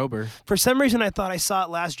 Maybe I thought. October. For some reason, I thought I saw it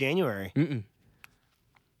last January. Mm-mm.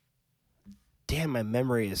 Damn, my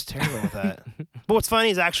memory is terrible with that. But what's funny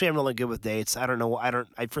is actually I'm really good with dates. I don't know. I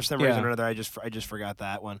for some reason Yeah. or another, I just forgot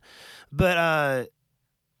that one. But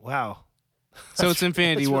wow. So it's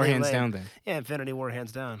Infinity that's War really hands lame. down then. Yeah, Infinity War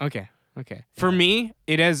hands down. Okay. For me,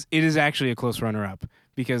 it is actually a close runner-up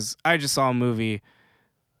because I just saw a movie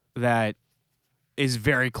that is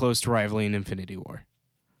very close to rivaling Infinity War,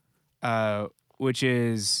 which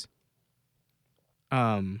is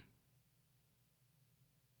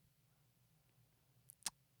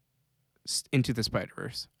Into the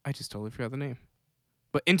Spider-Verse. I just totally forgot the name.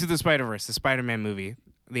 But Into the Spider-Verse, the Spider-Man movie,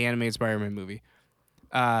 the animated Spider-Man movie.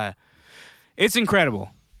 It's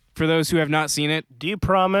incredible. For those who have not seen it, Do you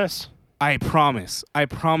promise? I promise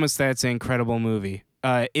that it's an incredible movie.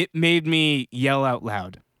 It made me yell out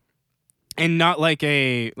loud. And not like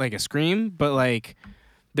a scream, but like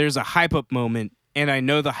there's a hype up moment and I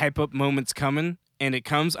know the hype up moment's coming and it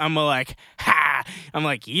comes, I'm like, ha! I'm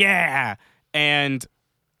like, yeah! And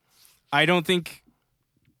I don't think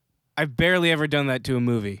I've barely ever done that to a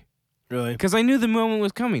movie. Really? Because I knew the moment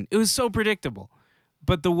was coming. It was so predictable.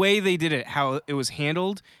 But the way they did it, how it was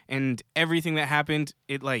handled, and everything that happened,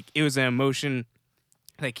 it was an emotion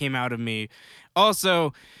that came out of me.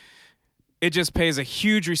 Also, it just pays a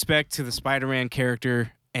huge respect to the Spider-Man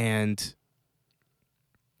character, and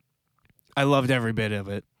I loved every bit of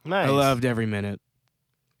it. Nice. I loved every minute.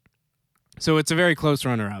 So it's a very close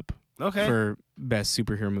runner-up Okay. for best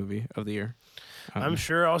superhero movie of the year. I'm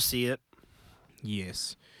sure I'll see it.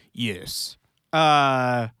 Yes.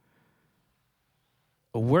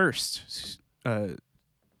 Worst. Worst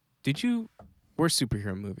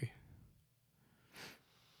superhero movie?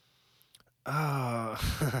 Oh,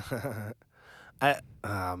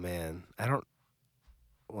 man, I don't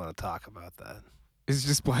want to talk about that. It's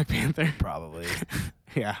just Black Panther. Probably.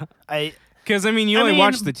 Yeah. I Because, I mean, you I only mean,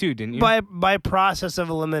 watched the two, didn't you? by process of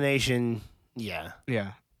elimination, yeah.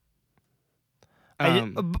 Yeah.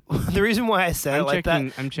 The reason why I said it like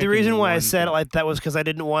that. I'm The reason why I one said it thing. like that was because I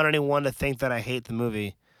didn't want anyone to think that I hate the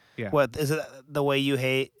movie. Yeah. What is it? The way you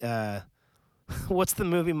hate? What's the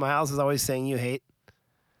movie Miles is always saying you hate?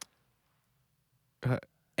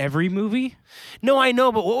 Every movie? No, I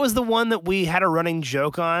know, but what was the one that we had a running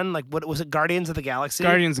joke on? Like, what was it? Guardians of the Galaxy.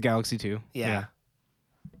 Guardians of the Galaxy 2. Yeah.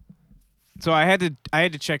 So I had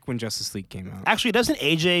to check when Justice League came out. Actually, doesn't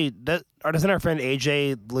our friend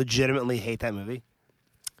AJ legitimately hate that movie?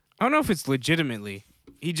 I don't know if it's legitimately.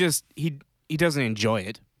 He doesn't enjoy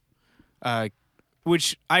it.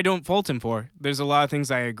 Which I don't fault him for. There's a lot of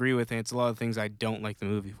things I agree with, and it's a lot of things I don't like the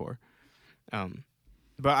movie for.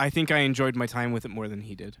 But I think I enjoyed my time with it more than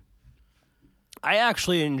he did. I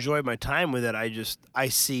actually enjoyed my time with it. I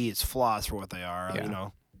see its flaws for what they are. Yeah. You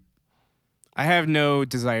know. I have no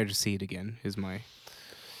desire to see it again, is my...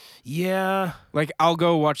 Yeah. Like, I'll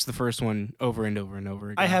go watch the first one over and over and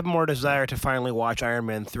over again. I have more desire to finally watch Iron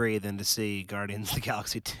Man 3 than to see Guardians of the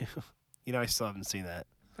Galaxy 2. You know, I still haven't seen that.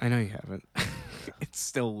 I know you haven't. It's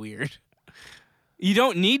still weird. You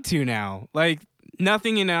don't need to now. Like,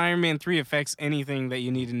 nothing in Iron Man 3 affects anything that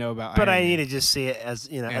you need to know about But Iron I Man. need to just see it as,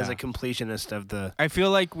 as a Yeah. completionist of the... I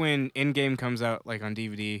feel like when Endgame comes out, like, on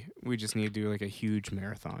DVD, we just need to do, like, a huge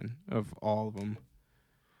marathon of all of them.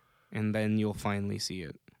 And then you'll finally see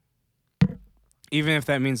it. Even if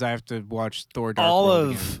that means I have to watch Thor Dark all World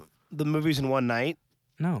of again. the movies in one night.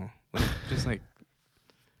 No. Like, just, like...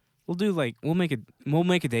 We'll make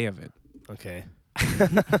a day of it. Okay.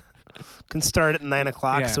 Can start at 9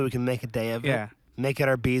 o'clock Yeah. so we can make a day of Yeah. it. Make it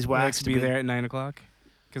our beeswax to be there at 9 o'clock?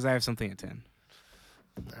 Because I have something at 10.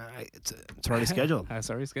 It's already scheduled. That's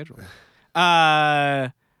already scheduled.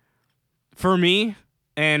 For me,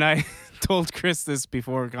 and I told Chris this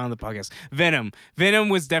before on the podcast, Venom. Venom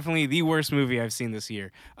was definitely the worst movie I've seen this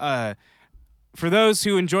year. For those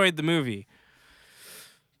who enjoyed the movie,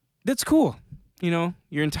 that's cool. You know,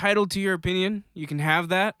 you're entitled to your opinion. You can have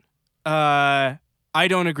that. I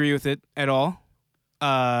don't agree with it at all.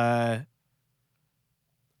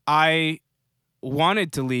 I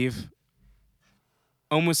wanted to leave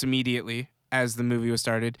almost immediately as the movie was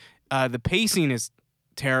started. The pacing is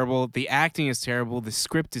terrible. The acting is terrible. The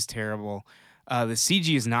script is terrible. The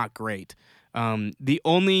CG is not great. The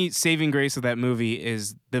only saving grace of that movie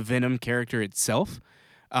is the Venom character itself,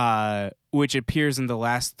 which appears in the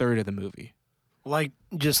last third of the movie. Like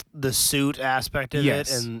just the suit aspect of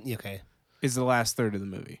Yes. it, and okay, Is the last third of the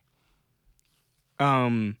movie.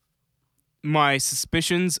 My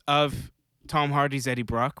suspicions of Tom Hardy's Eddie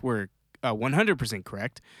Brock were 100%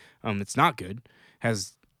 correct. It's not good.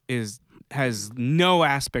 Has no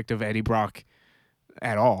aspect of Eddie Brock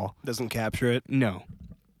at all. Doesn't capture it. No.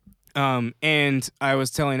 And I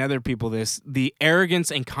was telling other people this, the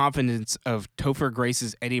arrogance and confidence of Topher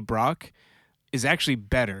Grace's Eddie Brock is actually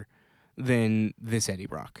better than this Eddie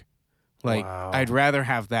Brock. Like, Wow. I'd rather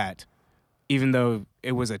have that, even though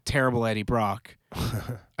it was a terrible Eddie Brock.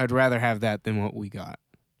 I'd rather have that than what we got.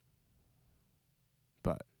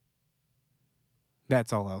 But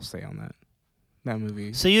that's all I'll say on that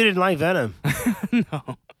movie. So you didn't like Venom? No,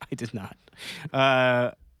 I did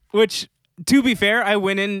not. Which, to be fair, I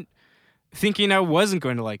went in thinking I wasn't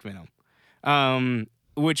going to like Venom,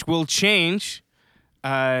 which will change.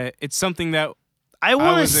 It's something that I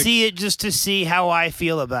want to was see it just to see how I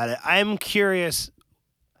feel about it. I'm curious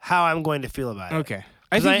how I'm going to feel about it. okay.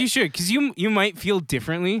 I 'Cause think I- you should, because you might feel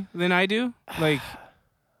differently than I do. Like,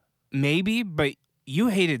 maybe, but you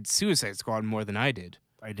hated Suicide Squad more than I did.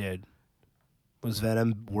 I did. Was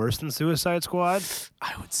Venom worse than Suicide Squad?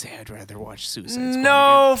 I would say I'd rather watch Suicide Squad.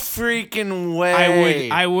 No freaking way.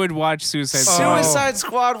 I would watch Suicide Squad. Suicide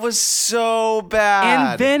Squad was so bad.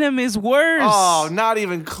 And Venom is worse. Oh, not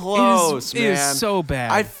even close, it man. is so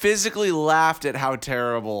bad. I physically laughed at how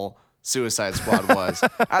terrible Suicide Squad was.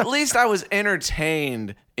 At least I was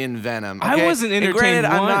entertained in Venom. I okay? wasn't And entertained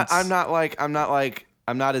granted, once.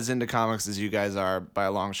 I'm not as into comics as you guys are by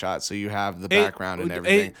a long shot. So you have the background and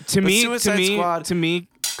everything. To But me, Suicide Squad, to me,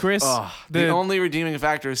 Chris, the only redeeming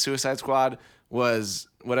factor of Suicide Squad was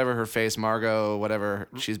whatever her face, Margot, whatever.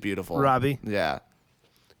 She's beautiful. Robbie. Yeah.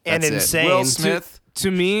 And That's it. insane. Will Smith to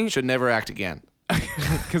me, should never act again.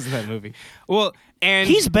 because of that movie. Well, and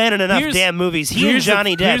He's been in enough here's- damn movies. He and here's the-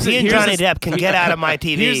 Johnny Depp. here's the- He and here's Johnny the- Depp can get out of my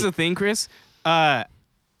TV. Here's the thing, Chris.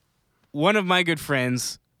 One of my good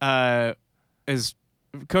friends, is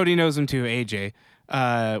Cody knows him too, AJ.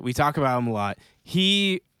 We talk about him a lot.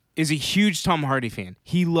 He is a huge Tom Hardy fan.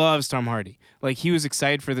 He loves Tom Hardy. Like, he was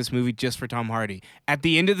excited for this movie just for Tom Hardy. At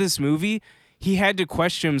the end of this movie, he had to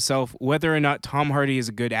question himself whether or not Tom Hardy is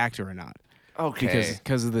a good actor or not Okay.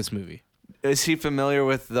 because of this movie. Is he familiar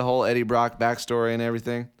with the whole Eddie Brock backstory and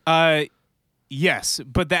everything? Yes,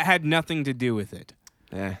 but that had nothing to do with it.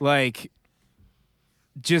 Yeah. Like,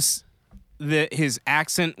 just his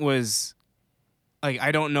accent was like,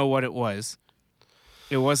 I don't know what it was.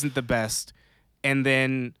 It wasn't the best. And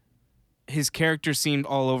then his character seemed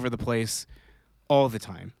all over the place all the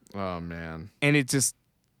time. Oh man. And it just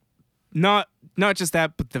not just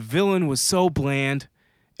that, but the villain was so bland.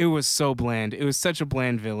 It was so bland. It was such a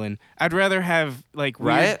bland villain. I'd rather have like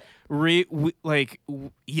Riot?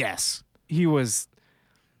 Yes. He was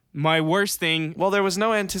my worst thing. Well, there was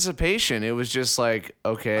no anticipation. It was just like,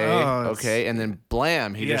 okay, Oh, okay, and then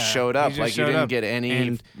blam, he just Yeah, showed he up. just Like you showed didn't up. get any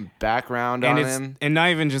And- background and on it's him. and not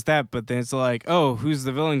even just that, but then it's like, oh, who's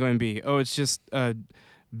the villain going to be? Oh, it's just a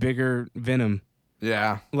bigger Venom.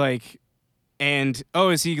 Yeah. Like, and oh,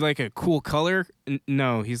 is he like a cool color?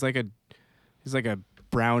 No, he's like a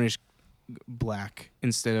brownish black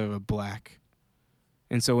instead of a black.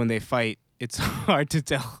 And so when they fight, it's hard to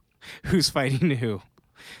tell who's fighting who.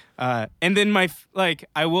 And then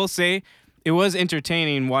I will say, it was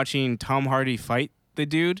entertaining watching Tom Hardy fight the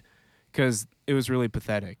dude because it was really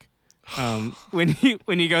pathetic. When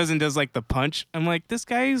he goes and does like the punch, I'm like, this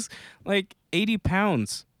guy's like 80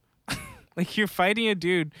 pounds. Like, you're fighting a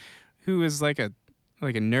dude who is like a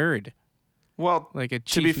nerd, Well, like a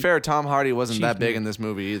to be chief- fair, Tom Hardy wasn't chief that big nerd. in this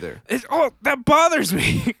movie either. That bothers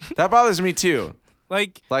me. That bothers me too.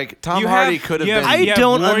 Like Like Tom you Hardy have- could have you been. I you have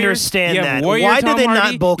don't Warrior- understand you have that. Warrior Why did Tom they not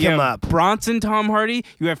Hardy, bulk you him have up? Bronson Tom Hardy.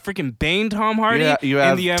 You have freaking Bane Tom Hardy. you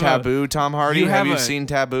have and Taboo Tom Hardy. you Have have you a- seen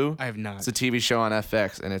Taboo? I have not. It's a TV show on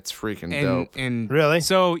FX, and it's freaking and dope. and Really?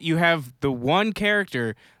 So you have the one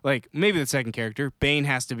character, like maybe the second character. Bane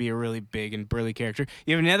has to be a really big and burly character.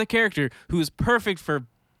 You have another character who is perfect for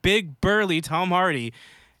big burly Tom Hardy.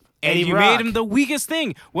 And Eddie you Brock. made him the weakest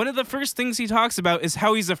thing. One of the first things he talks about is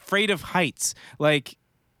how he's afraid of heights. Like,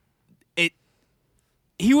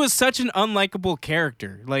 he was such an unlikable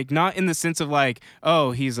character. Like, not in the sense of like,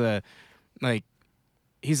 oh, he's an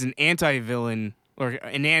anti-villain or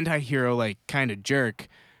an anti-hero, like, kind of jerk.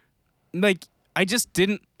 Like, I just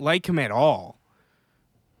didn't like him at all.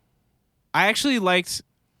 I actually liked,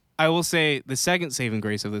 I will say, the second saving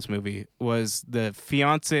grace of this movie was the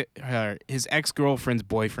fiance, his ex-girlfriend's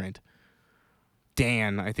boyfriend.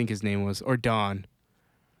 Dan, I think his name was, or Don.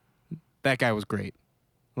 That guy was great.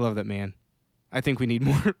 I love that man. I think we need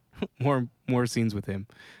more scenes with him.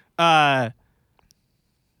 But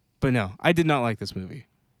no, I did not like this movie.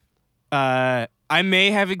 I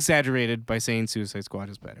may have exaggerated by saying Suicide Squad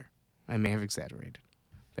is better. I may have exaggerated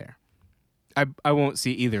there. I won't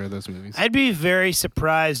see either of those movies. I'd be very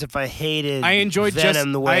surprised if I hated I enjoyed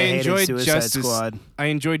Venom the way I hated Suicide Justice Squad. I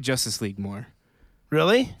enjoyed Justice League more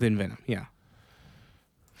Really? than Venom. Yeah.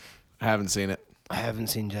 I haven't seen it. I haven't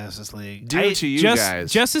seen Justice League. Due to you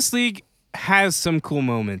guys. Justice League has some cool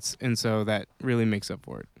moments, and so that really makes up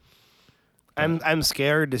for it. I'm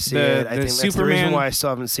scared to see The- it. I the think that's the reason Superman- why I still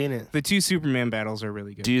haven't seen it. The 2 Superman battles are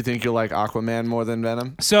really good. Do you think you'll like Aquaman more than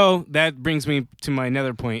Venom? So that brings me to my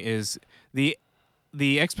another point: is the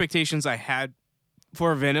expectations I had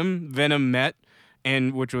for Venom met,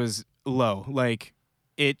 and which was low. Like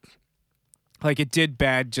it did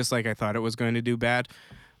bad, just like I thought it was going to do bad.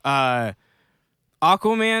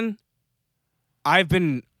 Aquaman, I've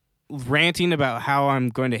been ranting about how I'm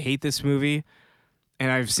going to hate this movie,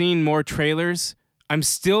 and I've seen more trailers. I'm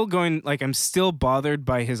still bothered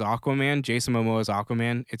by his Aquaman, Jason Momoa's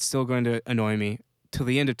Aquaman. It's still going to annoy me till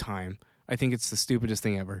the end of time. I think it's the stupidest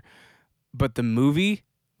thing ever. But the movie,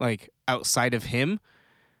 like outside of him,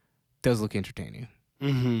 does look entertaining.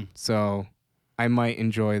 Mm-hmm. So I might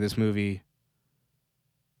enjoy this movie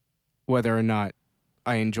whether or not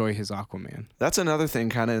I enjoy his Aquaman. That's another thing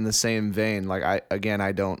kind of in the same vein. Like I'm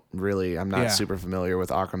not Yeah. super familiar with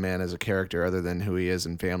Aquaman as a character other than who he is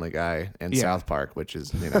in Family Guy and Yeah. South Park, which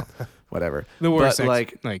is, whatever. The worst But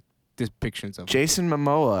like depictions of him. Jason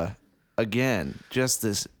Momoa, again, just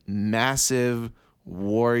this massive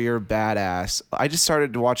warrior badass. I just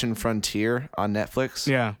started watching Frontier on Netflix.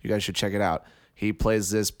 Yeah. You guys should check it out. He plays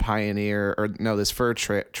this this fur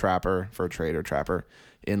trader trapper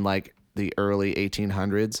in like the early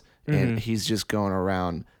 1800s, and he's just going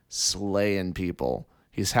around slaying people.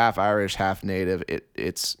 He's half Irish, half native.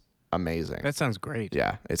 It's amazing. That sounds great.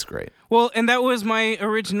 Yeah, it's great. Well, and that was my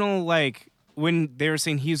original, when they were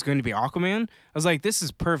saying he was going to be Aquaman, I was like, this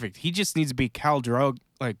is perfect. He just needs to be Khal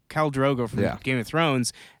Drogo from Yeah. Game of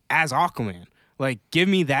Thrones as Aquaman. Like, give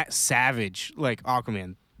me that savage,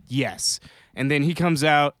 Aquaman. Yes. And then he comes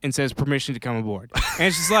out and says permission to come aboard. And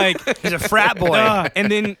it's just like, He's a frat boy.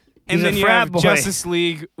 and then He's a you frat have boy. Justice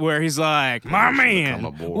League where he's like, my man. come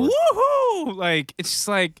aboard. Woohoo! Like, it's just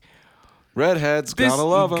like, Redheads, this, gotta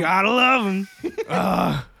love him. Gotta love him.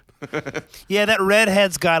 Yeah, that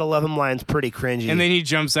redhead's gotta love him line's pretty cringy. And then he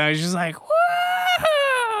jumps out. He's just like,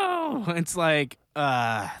 woohoo! It's like,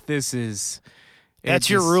 this is. that's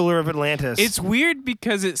your ruler of Atlantis. It's weird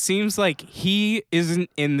because it seems like he isn't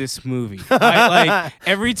in this movie.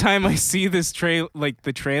 Every time I see this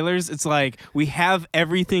the trailers, it's like we have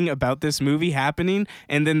everything about this movie happening,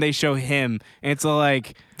 and then they show him, and it's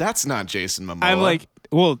like That's not Jason Momoa. I'm like,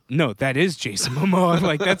 well, no, that is Jason Momoa.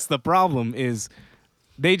 Like that's the problem is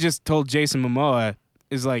they just told Jason Momoa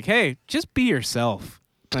is like, hey, just be yourself,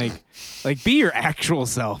 like be your actual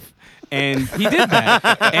self. And he did that.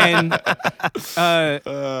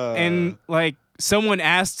 And like someone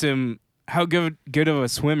asked him how good of a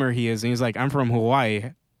swimmer he is, and he's like, I'm from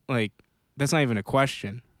Hawaii. Like, that's not even a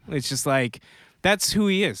question. It's just like that's who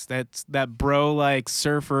he is. That's that bro, like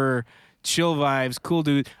surfer, chill vibes, cool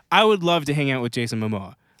dude. I would love to hang out with Jason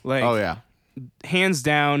Momoa. Like, oh yeah. hands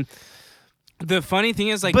down. The funny thing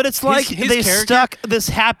is, like, but it's like his they character, stuck this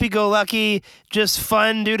happy-go-lucky, just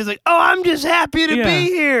fun dude. Is like, oh, I'm just happy to Yeah. be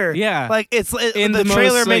here. Yeah. like in the the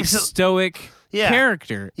trailer most makes like, it. stoic Yeah.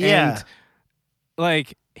 character. Yeah. And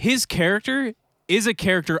like his character is a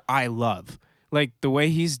character I love. Like the way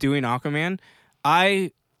he's doing Aquaman,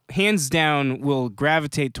 I hands down will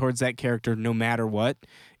gravitate towards that character no matter what.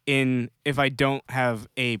 If I don't have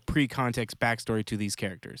a pre-context backstory to these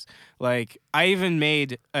characters. Like I even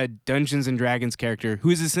made a Dungeons and Dragons character who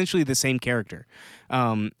is essentially the same character,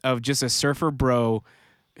 of just a surfer bro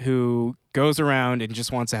who goes around and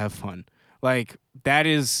just wants to have fun. Like that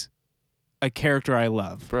is a character I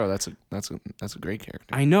love. Bro, that's a great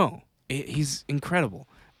character. I know. He's incredible.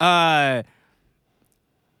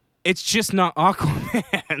 It's just not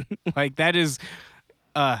Aquaman. Like that is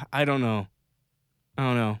I don't know.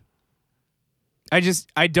 I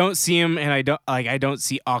don't see him, and I don't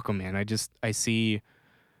see Aquaman. I see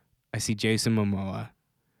Jason Momoa,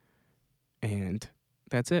 and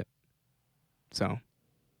that's it. So,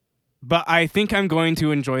 but I think I'm going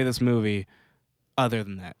to enjoy this movie. Other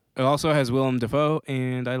than that, it also has Willem Dafoe,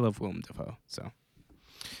 and I love Willem Dafoe. So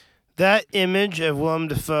That image of Willem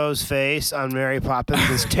Dafoe's face on Mary Poppins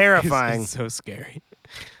is terrifying. It's so scary.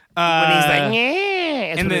 When he's like,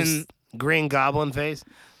 yeah, and then Green Goblin face.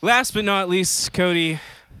 last but not least, Cody,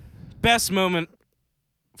 best moment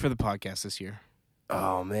for the podcast this year.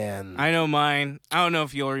 Oh man, I know mine. I don't know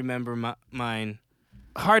if you'll remember mine.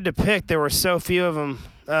 hard to pick. There were so few of them.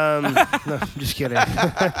 No, I'm just kidding.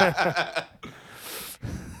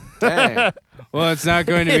 Dang. Well, it's not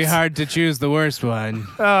going to be hard to choose the worst one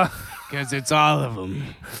Uh, because it's all of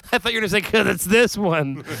them. I thought you were going to say, because it's this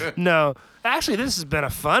one. No. Actually, this has been a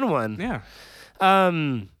fun one. Yeah.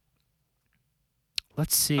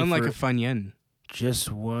 Let's see. Unlike for a Funyun.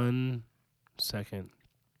 just 1 second.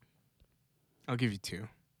 I'll give you 2.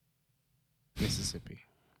 Mississippi.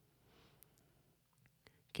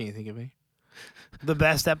 Can you think of any? The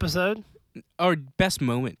best episode? Or best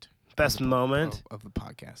moment. Best moment? Of the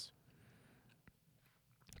podcast.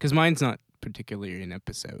 Because mine's not particularly an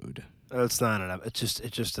episode. Oh, it's not enough. It's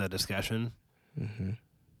just a discussion. Mm-hmm.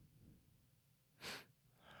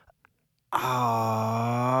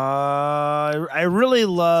 I really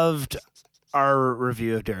loved our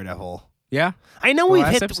review of Daredevil. Yeah? I know The we've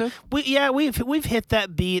last hit episode? we've hit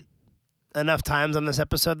that beat enough times on this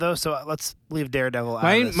episode though, so let's leave Daredevil out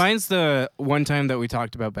of this. Mine's the one time that we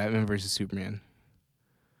talked about Batman versus Superman.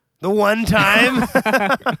 The one time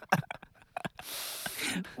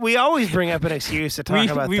we always bring up an excuse to talk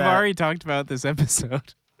about We've that. already talked about this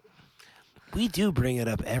episode. We do bring it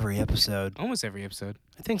up every episode. Almost every episode.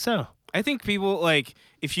 I think so. I think people, like,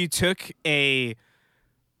 if you took a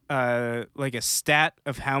stat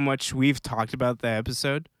of how much we've talked about the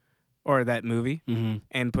episode or that movie Mm-hmm.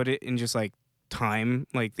 and put it in just like time,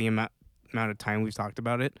 like the amount of time we've talked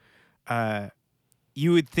about it,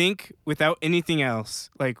 you would think without anything else,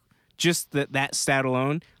 like just that stat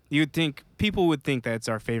alone, you would think people would think that it's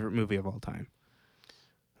our favorite movie of all time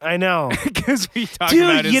I know. because we talk Dude,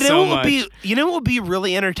 about it you know so what would much. be what would be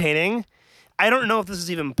really entertaining? I don't know if this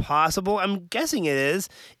is even possible. I'm guessing it is.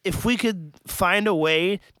 If we could find a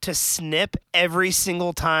way to snip every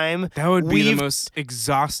single time. That would be the we've- most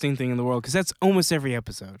exhausting thing in the world because that's almost every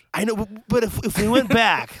episode. I know, but if we went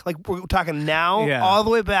back, like we're talking now, Yeah. all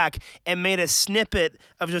the way back, and made a snippet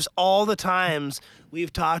of just all the times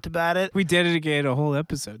we've talked about it, We dedicated a whole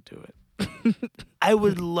episode to it. I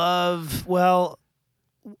would love. Well,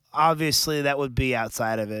 obviously that would be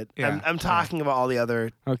outside of it. Yeah, I'm talking about all the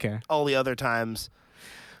other times.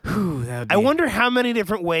 Whew, that would I be- wonder how many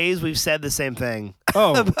different ways we've said the same thing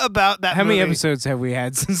Oh, about that. how many movie. episodes have we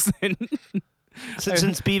had since then?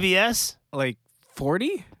 Since BVS? Like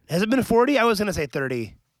 40? Has it been 40? I was gonna say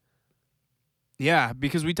 30. Yeah,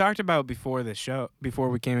 because we talked about before the show, before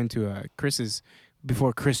we came into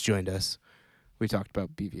before Chris joined us, we talked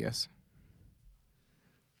about BVS.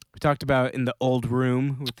 We talked about in the old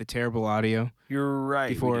room with the terrible audio You're right.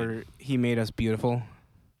 before he made us beautiful.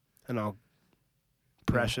 and all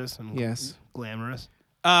precious and Yes. glamorous.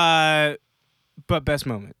 But best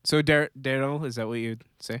moment. So Daredevil, is that what you'd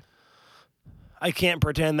say? I can't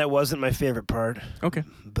pretend that wasn't my favorite part, Okay.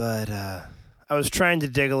 but I was trying to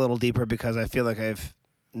dig a little deeper because I feel like I've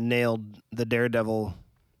nailed the Daredevil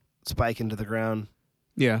spike into the ground.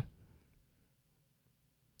 Yeah.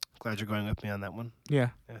 Glad you're going with me on that one. Yeah.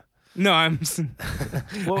 Yeah. No, I'm.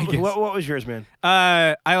 What, guess. what was yours, man?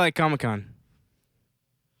 I like Comic-Con.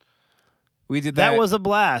 We did that. That was a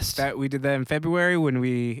blast. We did that in February when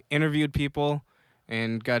we interviewed people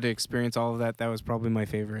and got to experience all of that. That was probably my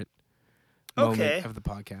favorite moment Okay. of the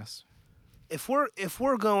podcast. If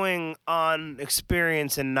we're going on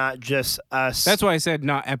experience and not just us, That's why I said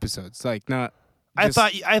not episodes, like not. I just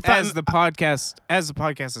thought as the podcast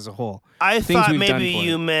as a whole. I things thought we've done maybe for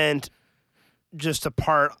you it. meant just a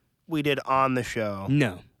part we did on the show.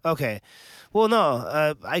 No. Okay. Well,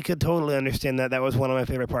 no, I could totally understand that. That was one of my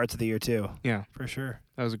favorite parts of the year too, Yeah, for sure.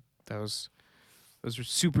 those were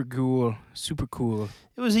super cool. Super cool.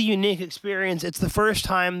 It was a unique experience. It's the first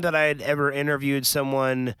time that I'd ever interviewed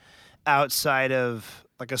someone outside of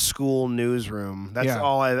like a school newsroom. That's Yeah.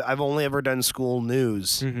 all I've only ever done school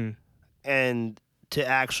news, Mm-hmm. and to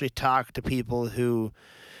actually talk to people who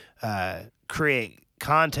create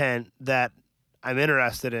content that I'm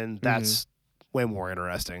interested in, that's way more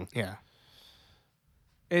interesting. Yeah.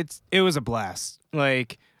 It was a blast.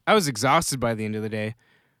 Like, I was exhausted by the end of the day.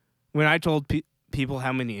 When I told people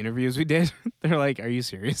how many interviews we did, they're like, "Are you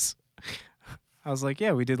serious?" I was like,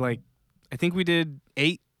 "Yeah, we did I think we did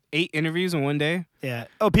eight interviews in one day." Yeah.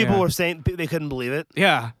 Oh, people Yeah. were saying they couldn't believe it.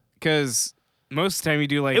 Yeah, because most of the time you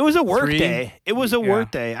do like It was a work 3. day. It was a Yeah.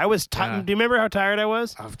 work day. I was tired. Yeah. Do you remember how tired I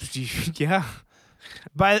was? Yeah.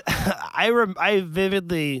 But I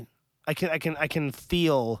vividly, I can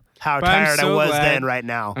feel how But I'm tired I so was glad- then. Right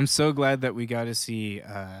now, I'm so glad that we got to see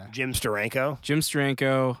Jim Steranko. Jim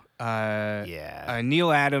Steranko, Yeah.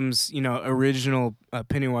 Neil Adams, original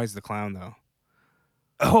Pennywise the Clown, though.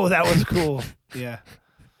 Oh, that was cool. Yeah.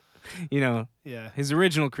 Yeah. His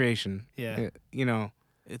original creation. Yeah.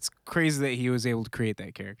 It's crazy that he was able to create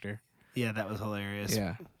that character. Yeah. That was hilarious.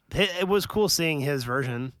 Yeah. It was cool seeing his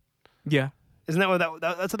version. Yeah. Isn't that what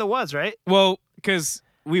that's what it was, right? Well, because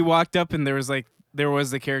we walked up and there was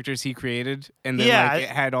the characters he created, and then Yeah. it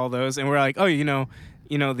had all those, and we're like, oh,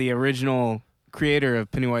 the original creator of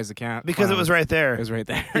Pennywise the Cat, Because it was right there. It was right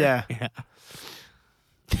there. Yeah. Yeah.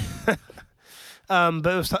 But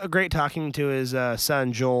it was great talking to his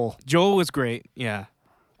son Joel. Joel was great. Yeah.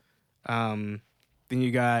 Then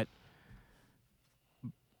you got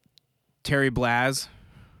Terry Blaz,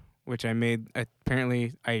 which I made.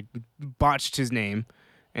 Apparently, I botched his name,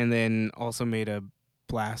 and then also made a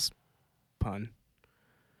blast pun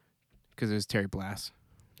because it was Terry Blaz,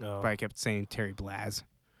 Oh, but I kept saying Terry Blaz.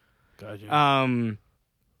 gotcha. And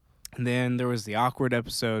then there was the awkward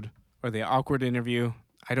episode or the awkward interview.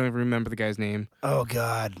 I don't even remember the guy's name. Oh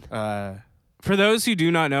God. For those who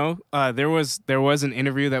do not know, there was an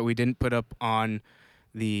interview that we didn't put up on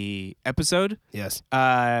the episode. Yes.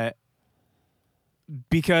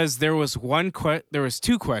 Because there was there was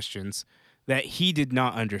two questions that he did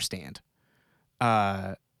not understand.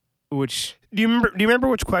 Which Do you remember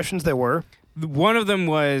which questions they were? one of them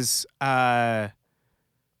was I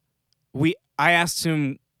asked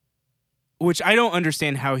him, which I don't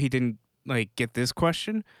understand how he didn't get this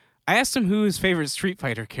question. I asked him who his favorite Street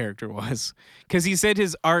Fighter character was, because he said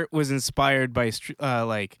his art was inspired by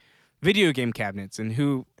video game cabinets,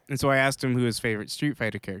 and so I asked him who his favorite Street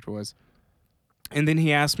Fighter character was, and then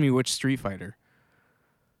he asked me which Street Fighter.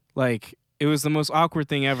 It was the most awkward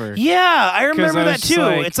thing ever. Yeah, I remember I that was just too.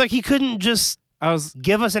 like- It's like he couldn't just I was,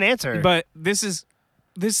 give us an answer. but this is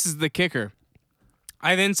the kicker.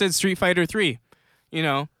 I then said Street Fighter 3,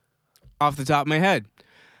 off the top of my head.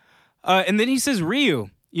 And then he says Ryu,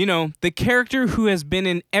 the character who has been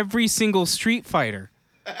in every single Street Fighter.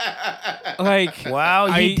 Wow,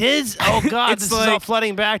 he did. Oh God, It's this is all like-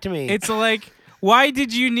 flooding back to me. It's why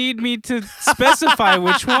did you need me to specify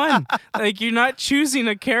which one? You're not choosing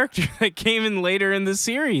a character that came in later in the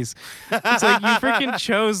series. It's like you freaking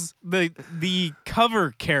chose the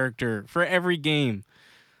cover character for every game.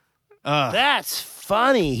 That's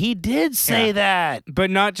funny. He did say Yeah. that. But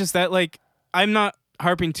not just that, I'm not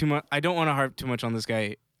harping too much. I don't want to harp too much on this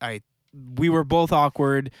guy. We were both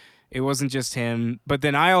awkward. It wasn't just him. But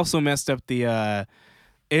then I also messed up has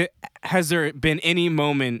there been any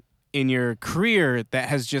moment in your career that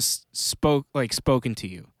has just spoken to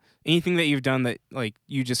you? Anything that you've done that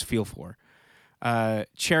you just feel for?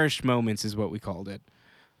 Cherished moments is what we called it.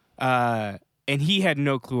 And he had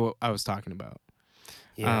no clue what I was talking about.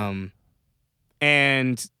 Yeah.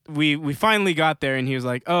 And we finally got there, and he was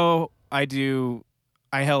like, "Oh, I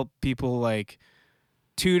help people I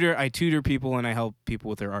tutor people, and I help people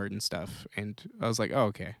with their art and stuff." And I was like, "Oh,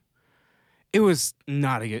 okay." It was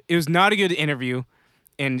not a good interview,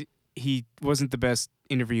 and he wasn't the best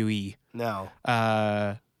interviewee. No.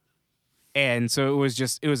 And so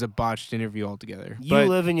it was a botched interview altogether. You But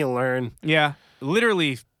live and you learn. yeah,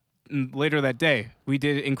 literally later that day, we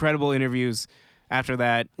did incredible interviews. After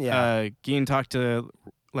that, Yeah. Gian talked to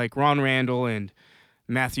Ron Randall and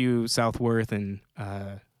Matthew Southworth and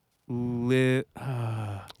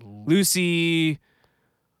Lucy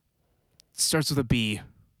starts with a B.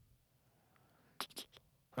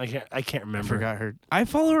 I can't I remember. forgot her. I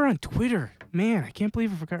follow her on Twitter. Man, I can't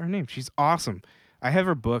believe I forgot her name. She's awesome. I have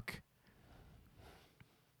her book.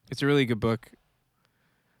 It's a really good book.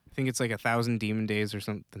 I think it's 1,000 Demon Days or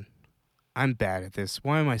something. I'm bad at this.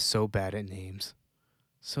 Why am I so bad at names?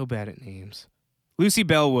 So bad at names. Lucy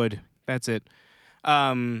Bellwood. That's it.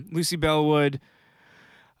 Lucy Bellwood.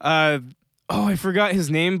 I forgot his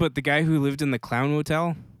name, but the guy who lived in the Clown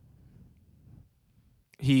Motel.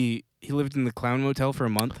 He lived in the Clown Motel for a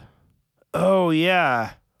month. Oh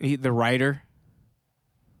yeah. The writer.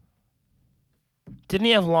 Didn't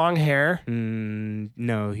he have long hair?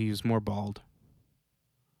 No, he was more bald.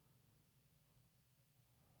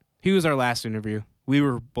 He was our last interview. We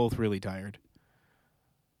were both really tired.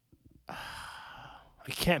 I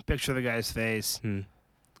can't picture the guy's face. And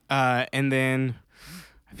then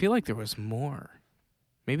I feel like there was more.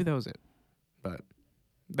 Maybe that was it. But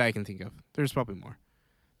that I can think of. There's probably more.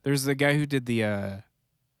 There's the guy who did the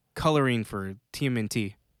coloring for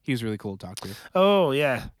TMNT. He was really cool to talk to. Oh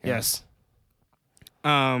yeah. Yeah. Yes.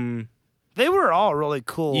 They They were all really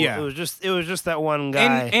cool. Yeah. It was just that one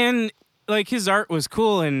guy. And his art was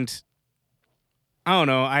cool, and I don't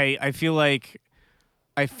know. I feel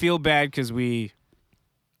bad because it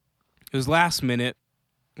was last minute.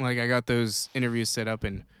 I got those interviews set up,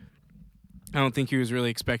 and I don't think he was really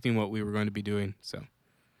expecting what we were going to be doing. So,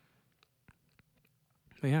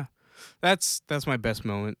 but yeah, that's my best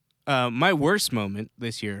moment. My worst moment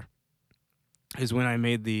this year is when I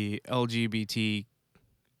made the LGBTQ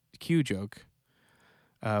joke.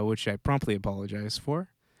 which I promptly apologized for.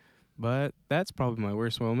 But that's probably my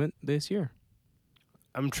worst moment this year.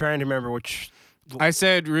 I'm trying to remember which. I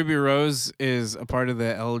said Ruby Rose is a part of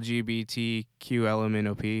the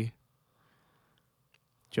LGBTQ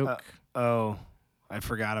joke. Oh, I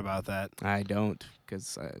forgot about that. I don't,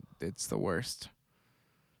 because it's the worst.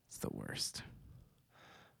 It's the worst.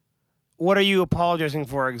 What are you apologizing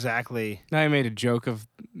for exactly? I made a joke of,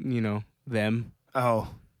 them. Oh,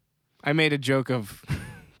 I made a joke of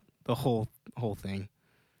the whole thing.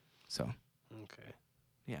 So, okay.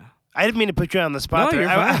 yeah. I didn't mean to put you on the spot. No, there. you're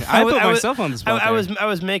fine. I put myself on the spot. I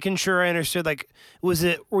was making sure I understood. Like,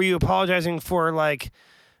 were you apologizing for like,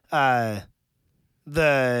 the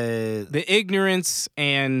ignorance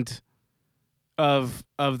and of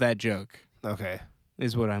that joke Okay.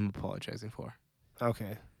 is what I'm apologizing for.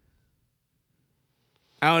 Okay.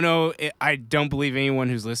 I don't know. I don't believe anyone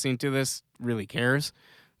who's listening to this really cares,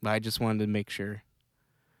 but I just wanted to make sure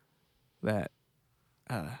that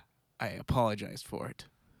I apologized for it.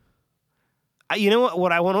 You know what?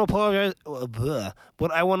 What I want to apologize.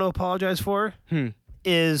 What I want to apologize for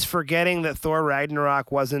is forgetting that Thor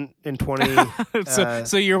Ragnarok wasn't in 20.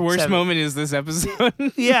 So your worst 7. moment is this episode.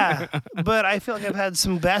 Yeah, but I feel like I've had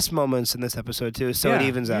some best moments in this episode too, so it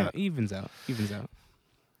evens out. Evens out.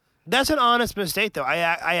 That's an honest mistake, though. I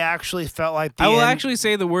actually felt like I will actually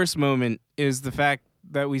say the worst moment is the fact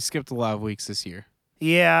that we skipped a lot of weeks this year.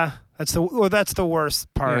 Yeah, that's the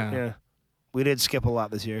worst part. Yeah. Yeah, we did skip a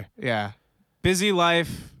lot this year. Yeah, busy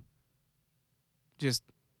life just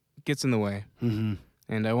gets in the way, and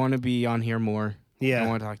I want to be on here more. Yeah, I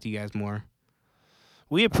want to talk to you guys more.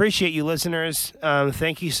 We appreciate you, listeners.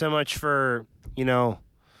 Thank you so much for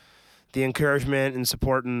the encouragement and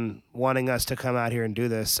support and wanting us to come out here and do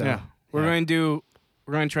this. So, yeah, we're going to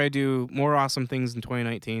try to do more awesome things in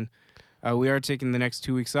 2019. We are taking the next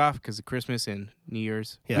 2 weeks off because of Christmas and New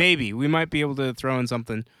Year's. Yeah. Maybe we might be able to throw in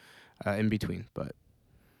something in between, but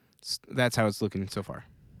that's how it's looking so far.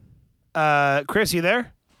 Chris, you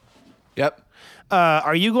there? Yep.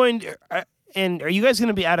 Are you going? And are you guys going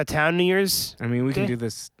to be out of town New Year's? I mean, we can Okay. do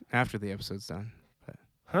this after the episode's done. But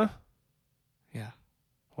Huh? yeah,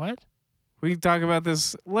 What? we can talk about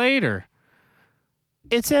this later.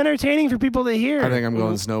 It's entertaining for people to hear. I think I'm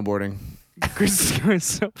going snowboarding. Chris is going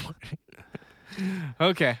so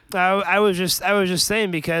Okay. I was just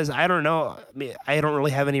saying because I don't know. I mean, I don't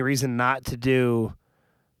really have any reason not to do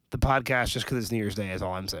the podcast just because it's New Year's Day. Is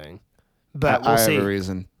all I'm saying. But we'll I see. have a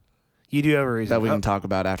reason You do have a reason that we can talk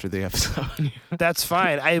about after the episode. That's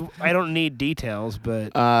fine. I don't need details,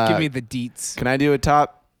 but Give me the deets. Can I do a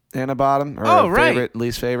top and a bottom? Or Oh, a right. favorite,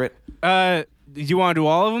 least favorite? Do you want to do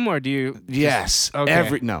all of them, or do you? Yes.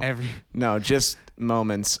 Okay. No, just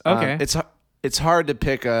moments. Okay. It's hard to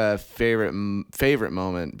pick a favorite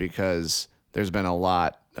moment because there's been a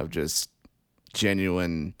lot of just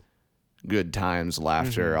genuine good times,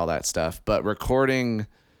 laughter, all that stuff. But recording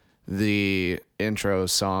the intro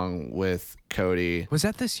song with Cody Was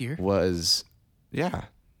that this year? was, yeah,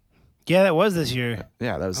 that was this year.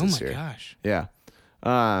 that was Oh this my year. gosh. Yeah.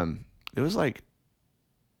 It was like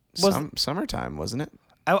summertime, wasn't it?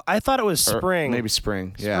 I thought it was Or spring. maybe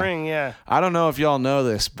spring. Yeah. Spring, yeah. I don't know if y'all know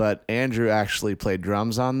this, but Andrew actually played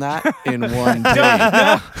drums on that in one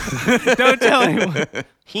take. Don't tell anyone.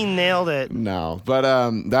 He nailed it. No, but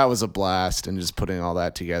that was a blast, and just putting all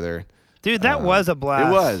that together. Dude, that was a blast.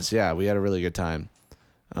 It was, yeah. We had a really good time,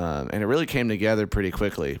 and it really came together pretty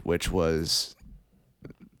quickly, which was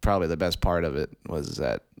probably the best part of it. Was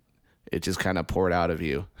that it just kind of poured out of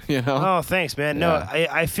you, you know? Oh, thanks, man. No, Yeah.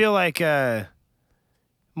 I feel like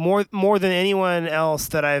more than anyone else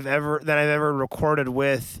that I've ever recorded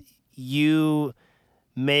with, you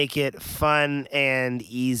make it fun and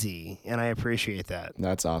easy, and I appreciate that.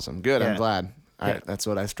 That's awesome. Good. I'm Yeah. glad. Yeah. That's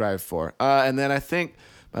what I strive for. And then I think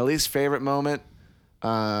my least favorite moment,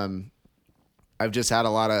 I've just had a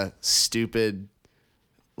lot of stupid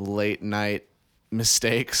late night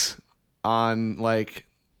mistakes on like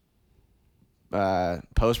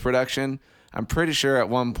post production. I'm pretty sure at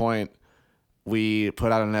one point we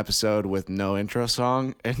put out an episode with no intro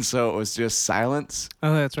song, and so it was just silence.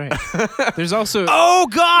 Oh, that's right. There's also. Oh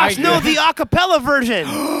gosh, I- no, the acapella version.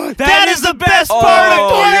 that that is the best part of Oh,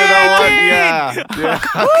 2018. you know what? Yeah.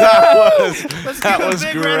 Let's That give a was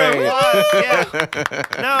big round of great. applause. Yeah.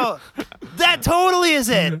 No, that totally is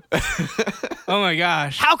it. Oh my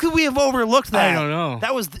gosh. How could we have overlooked that? I don't know.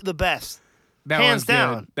 That was the best. That hands was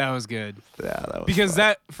down. Good. That was good. Yeah, that was Because fun.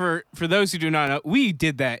 that for those who do not know, we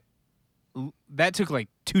did that. That took like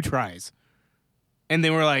 2 tries, and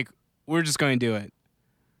then we're like, we're just going to do it,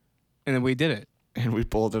 and then we did it. And we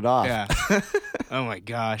pulled it off. Yeah. Oh my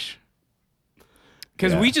gosh.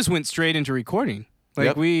 because Yeah. we just went straight into recording. Like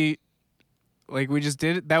Yep. we just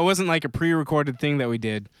did it. That wasn't like a pre-recorded thing that we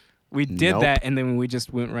did. We did Nope. that, and then we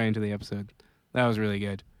just went right into the episode. That was really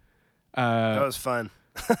good. That was fun.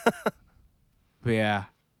 But yeah.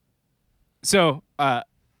 So,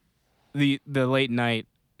 the late night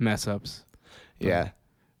mess ups. Yeah.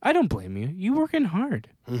 I don't blame you. You working hard.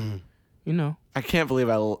 Mm-hmm. You know. I can't believe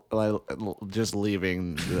I just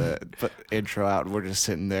leaving the intro out. We're just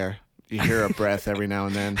sitting there. You hear a breath every now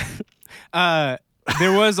and then.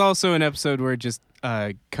 There was also an episode where it just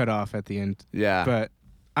cut off at the end. Yeah. But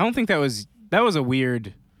I don't think that was a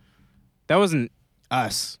weird. That wasn't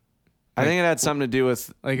us. I think it had something to do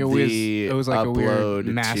with Like the it was like a weird upload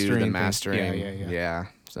to mastering the thing. mastering. Yeah. Yeah.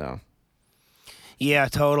 So Yeah,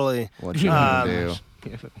 totally. what you gonna do?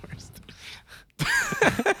 Yeah, the worst.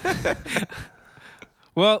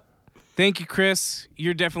 Well, thank you, Chris.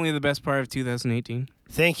 You're definitely the best part of 2018.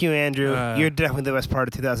 Thank you, Andrew. Uh, You're definitely the best part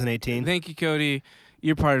of 2018. Thank you, Cody.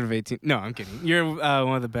 You're part of 18. No, I'm kidding. You're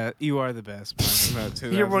one of the best. You are the best. part of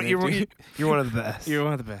 2018. You're one of the best. You're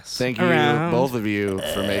one of the best. Thank you, around. both of you,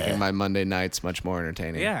 for making my Monday nights much more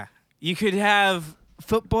entertaining. Yeah. You could have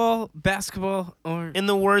football, basketball, or In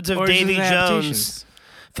the words of or Davy just Jones, adaptations.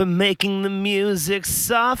 for making the music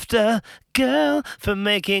softer, girl, for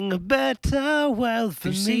making a better world for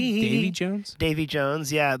Did you say me. Davy Jones? Davy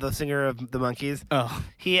Jones, yeah, the singer of the Monkees. Oh.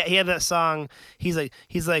 He had that song. He's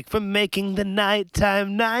like for making the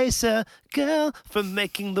nighttime nicer, girl, for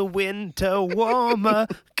making the winter warmer,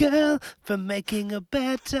 girl, for making a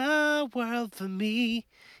better world for me.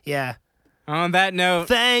 Yeah. On that note,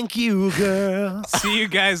 Thank you, girl. see you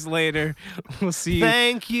guys later. We'll see you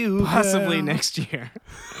Thank you. possibly girl. next year.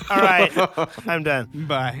 All right. I'm done.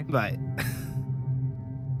 Bye. Bye.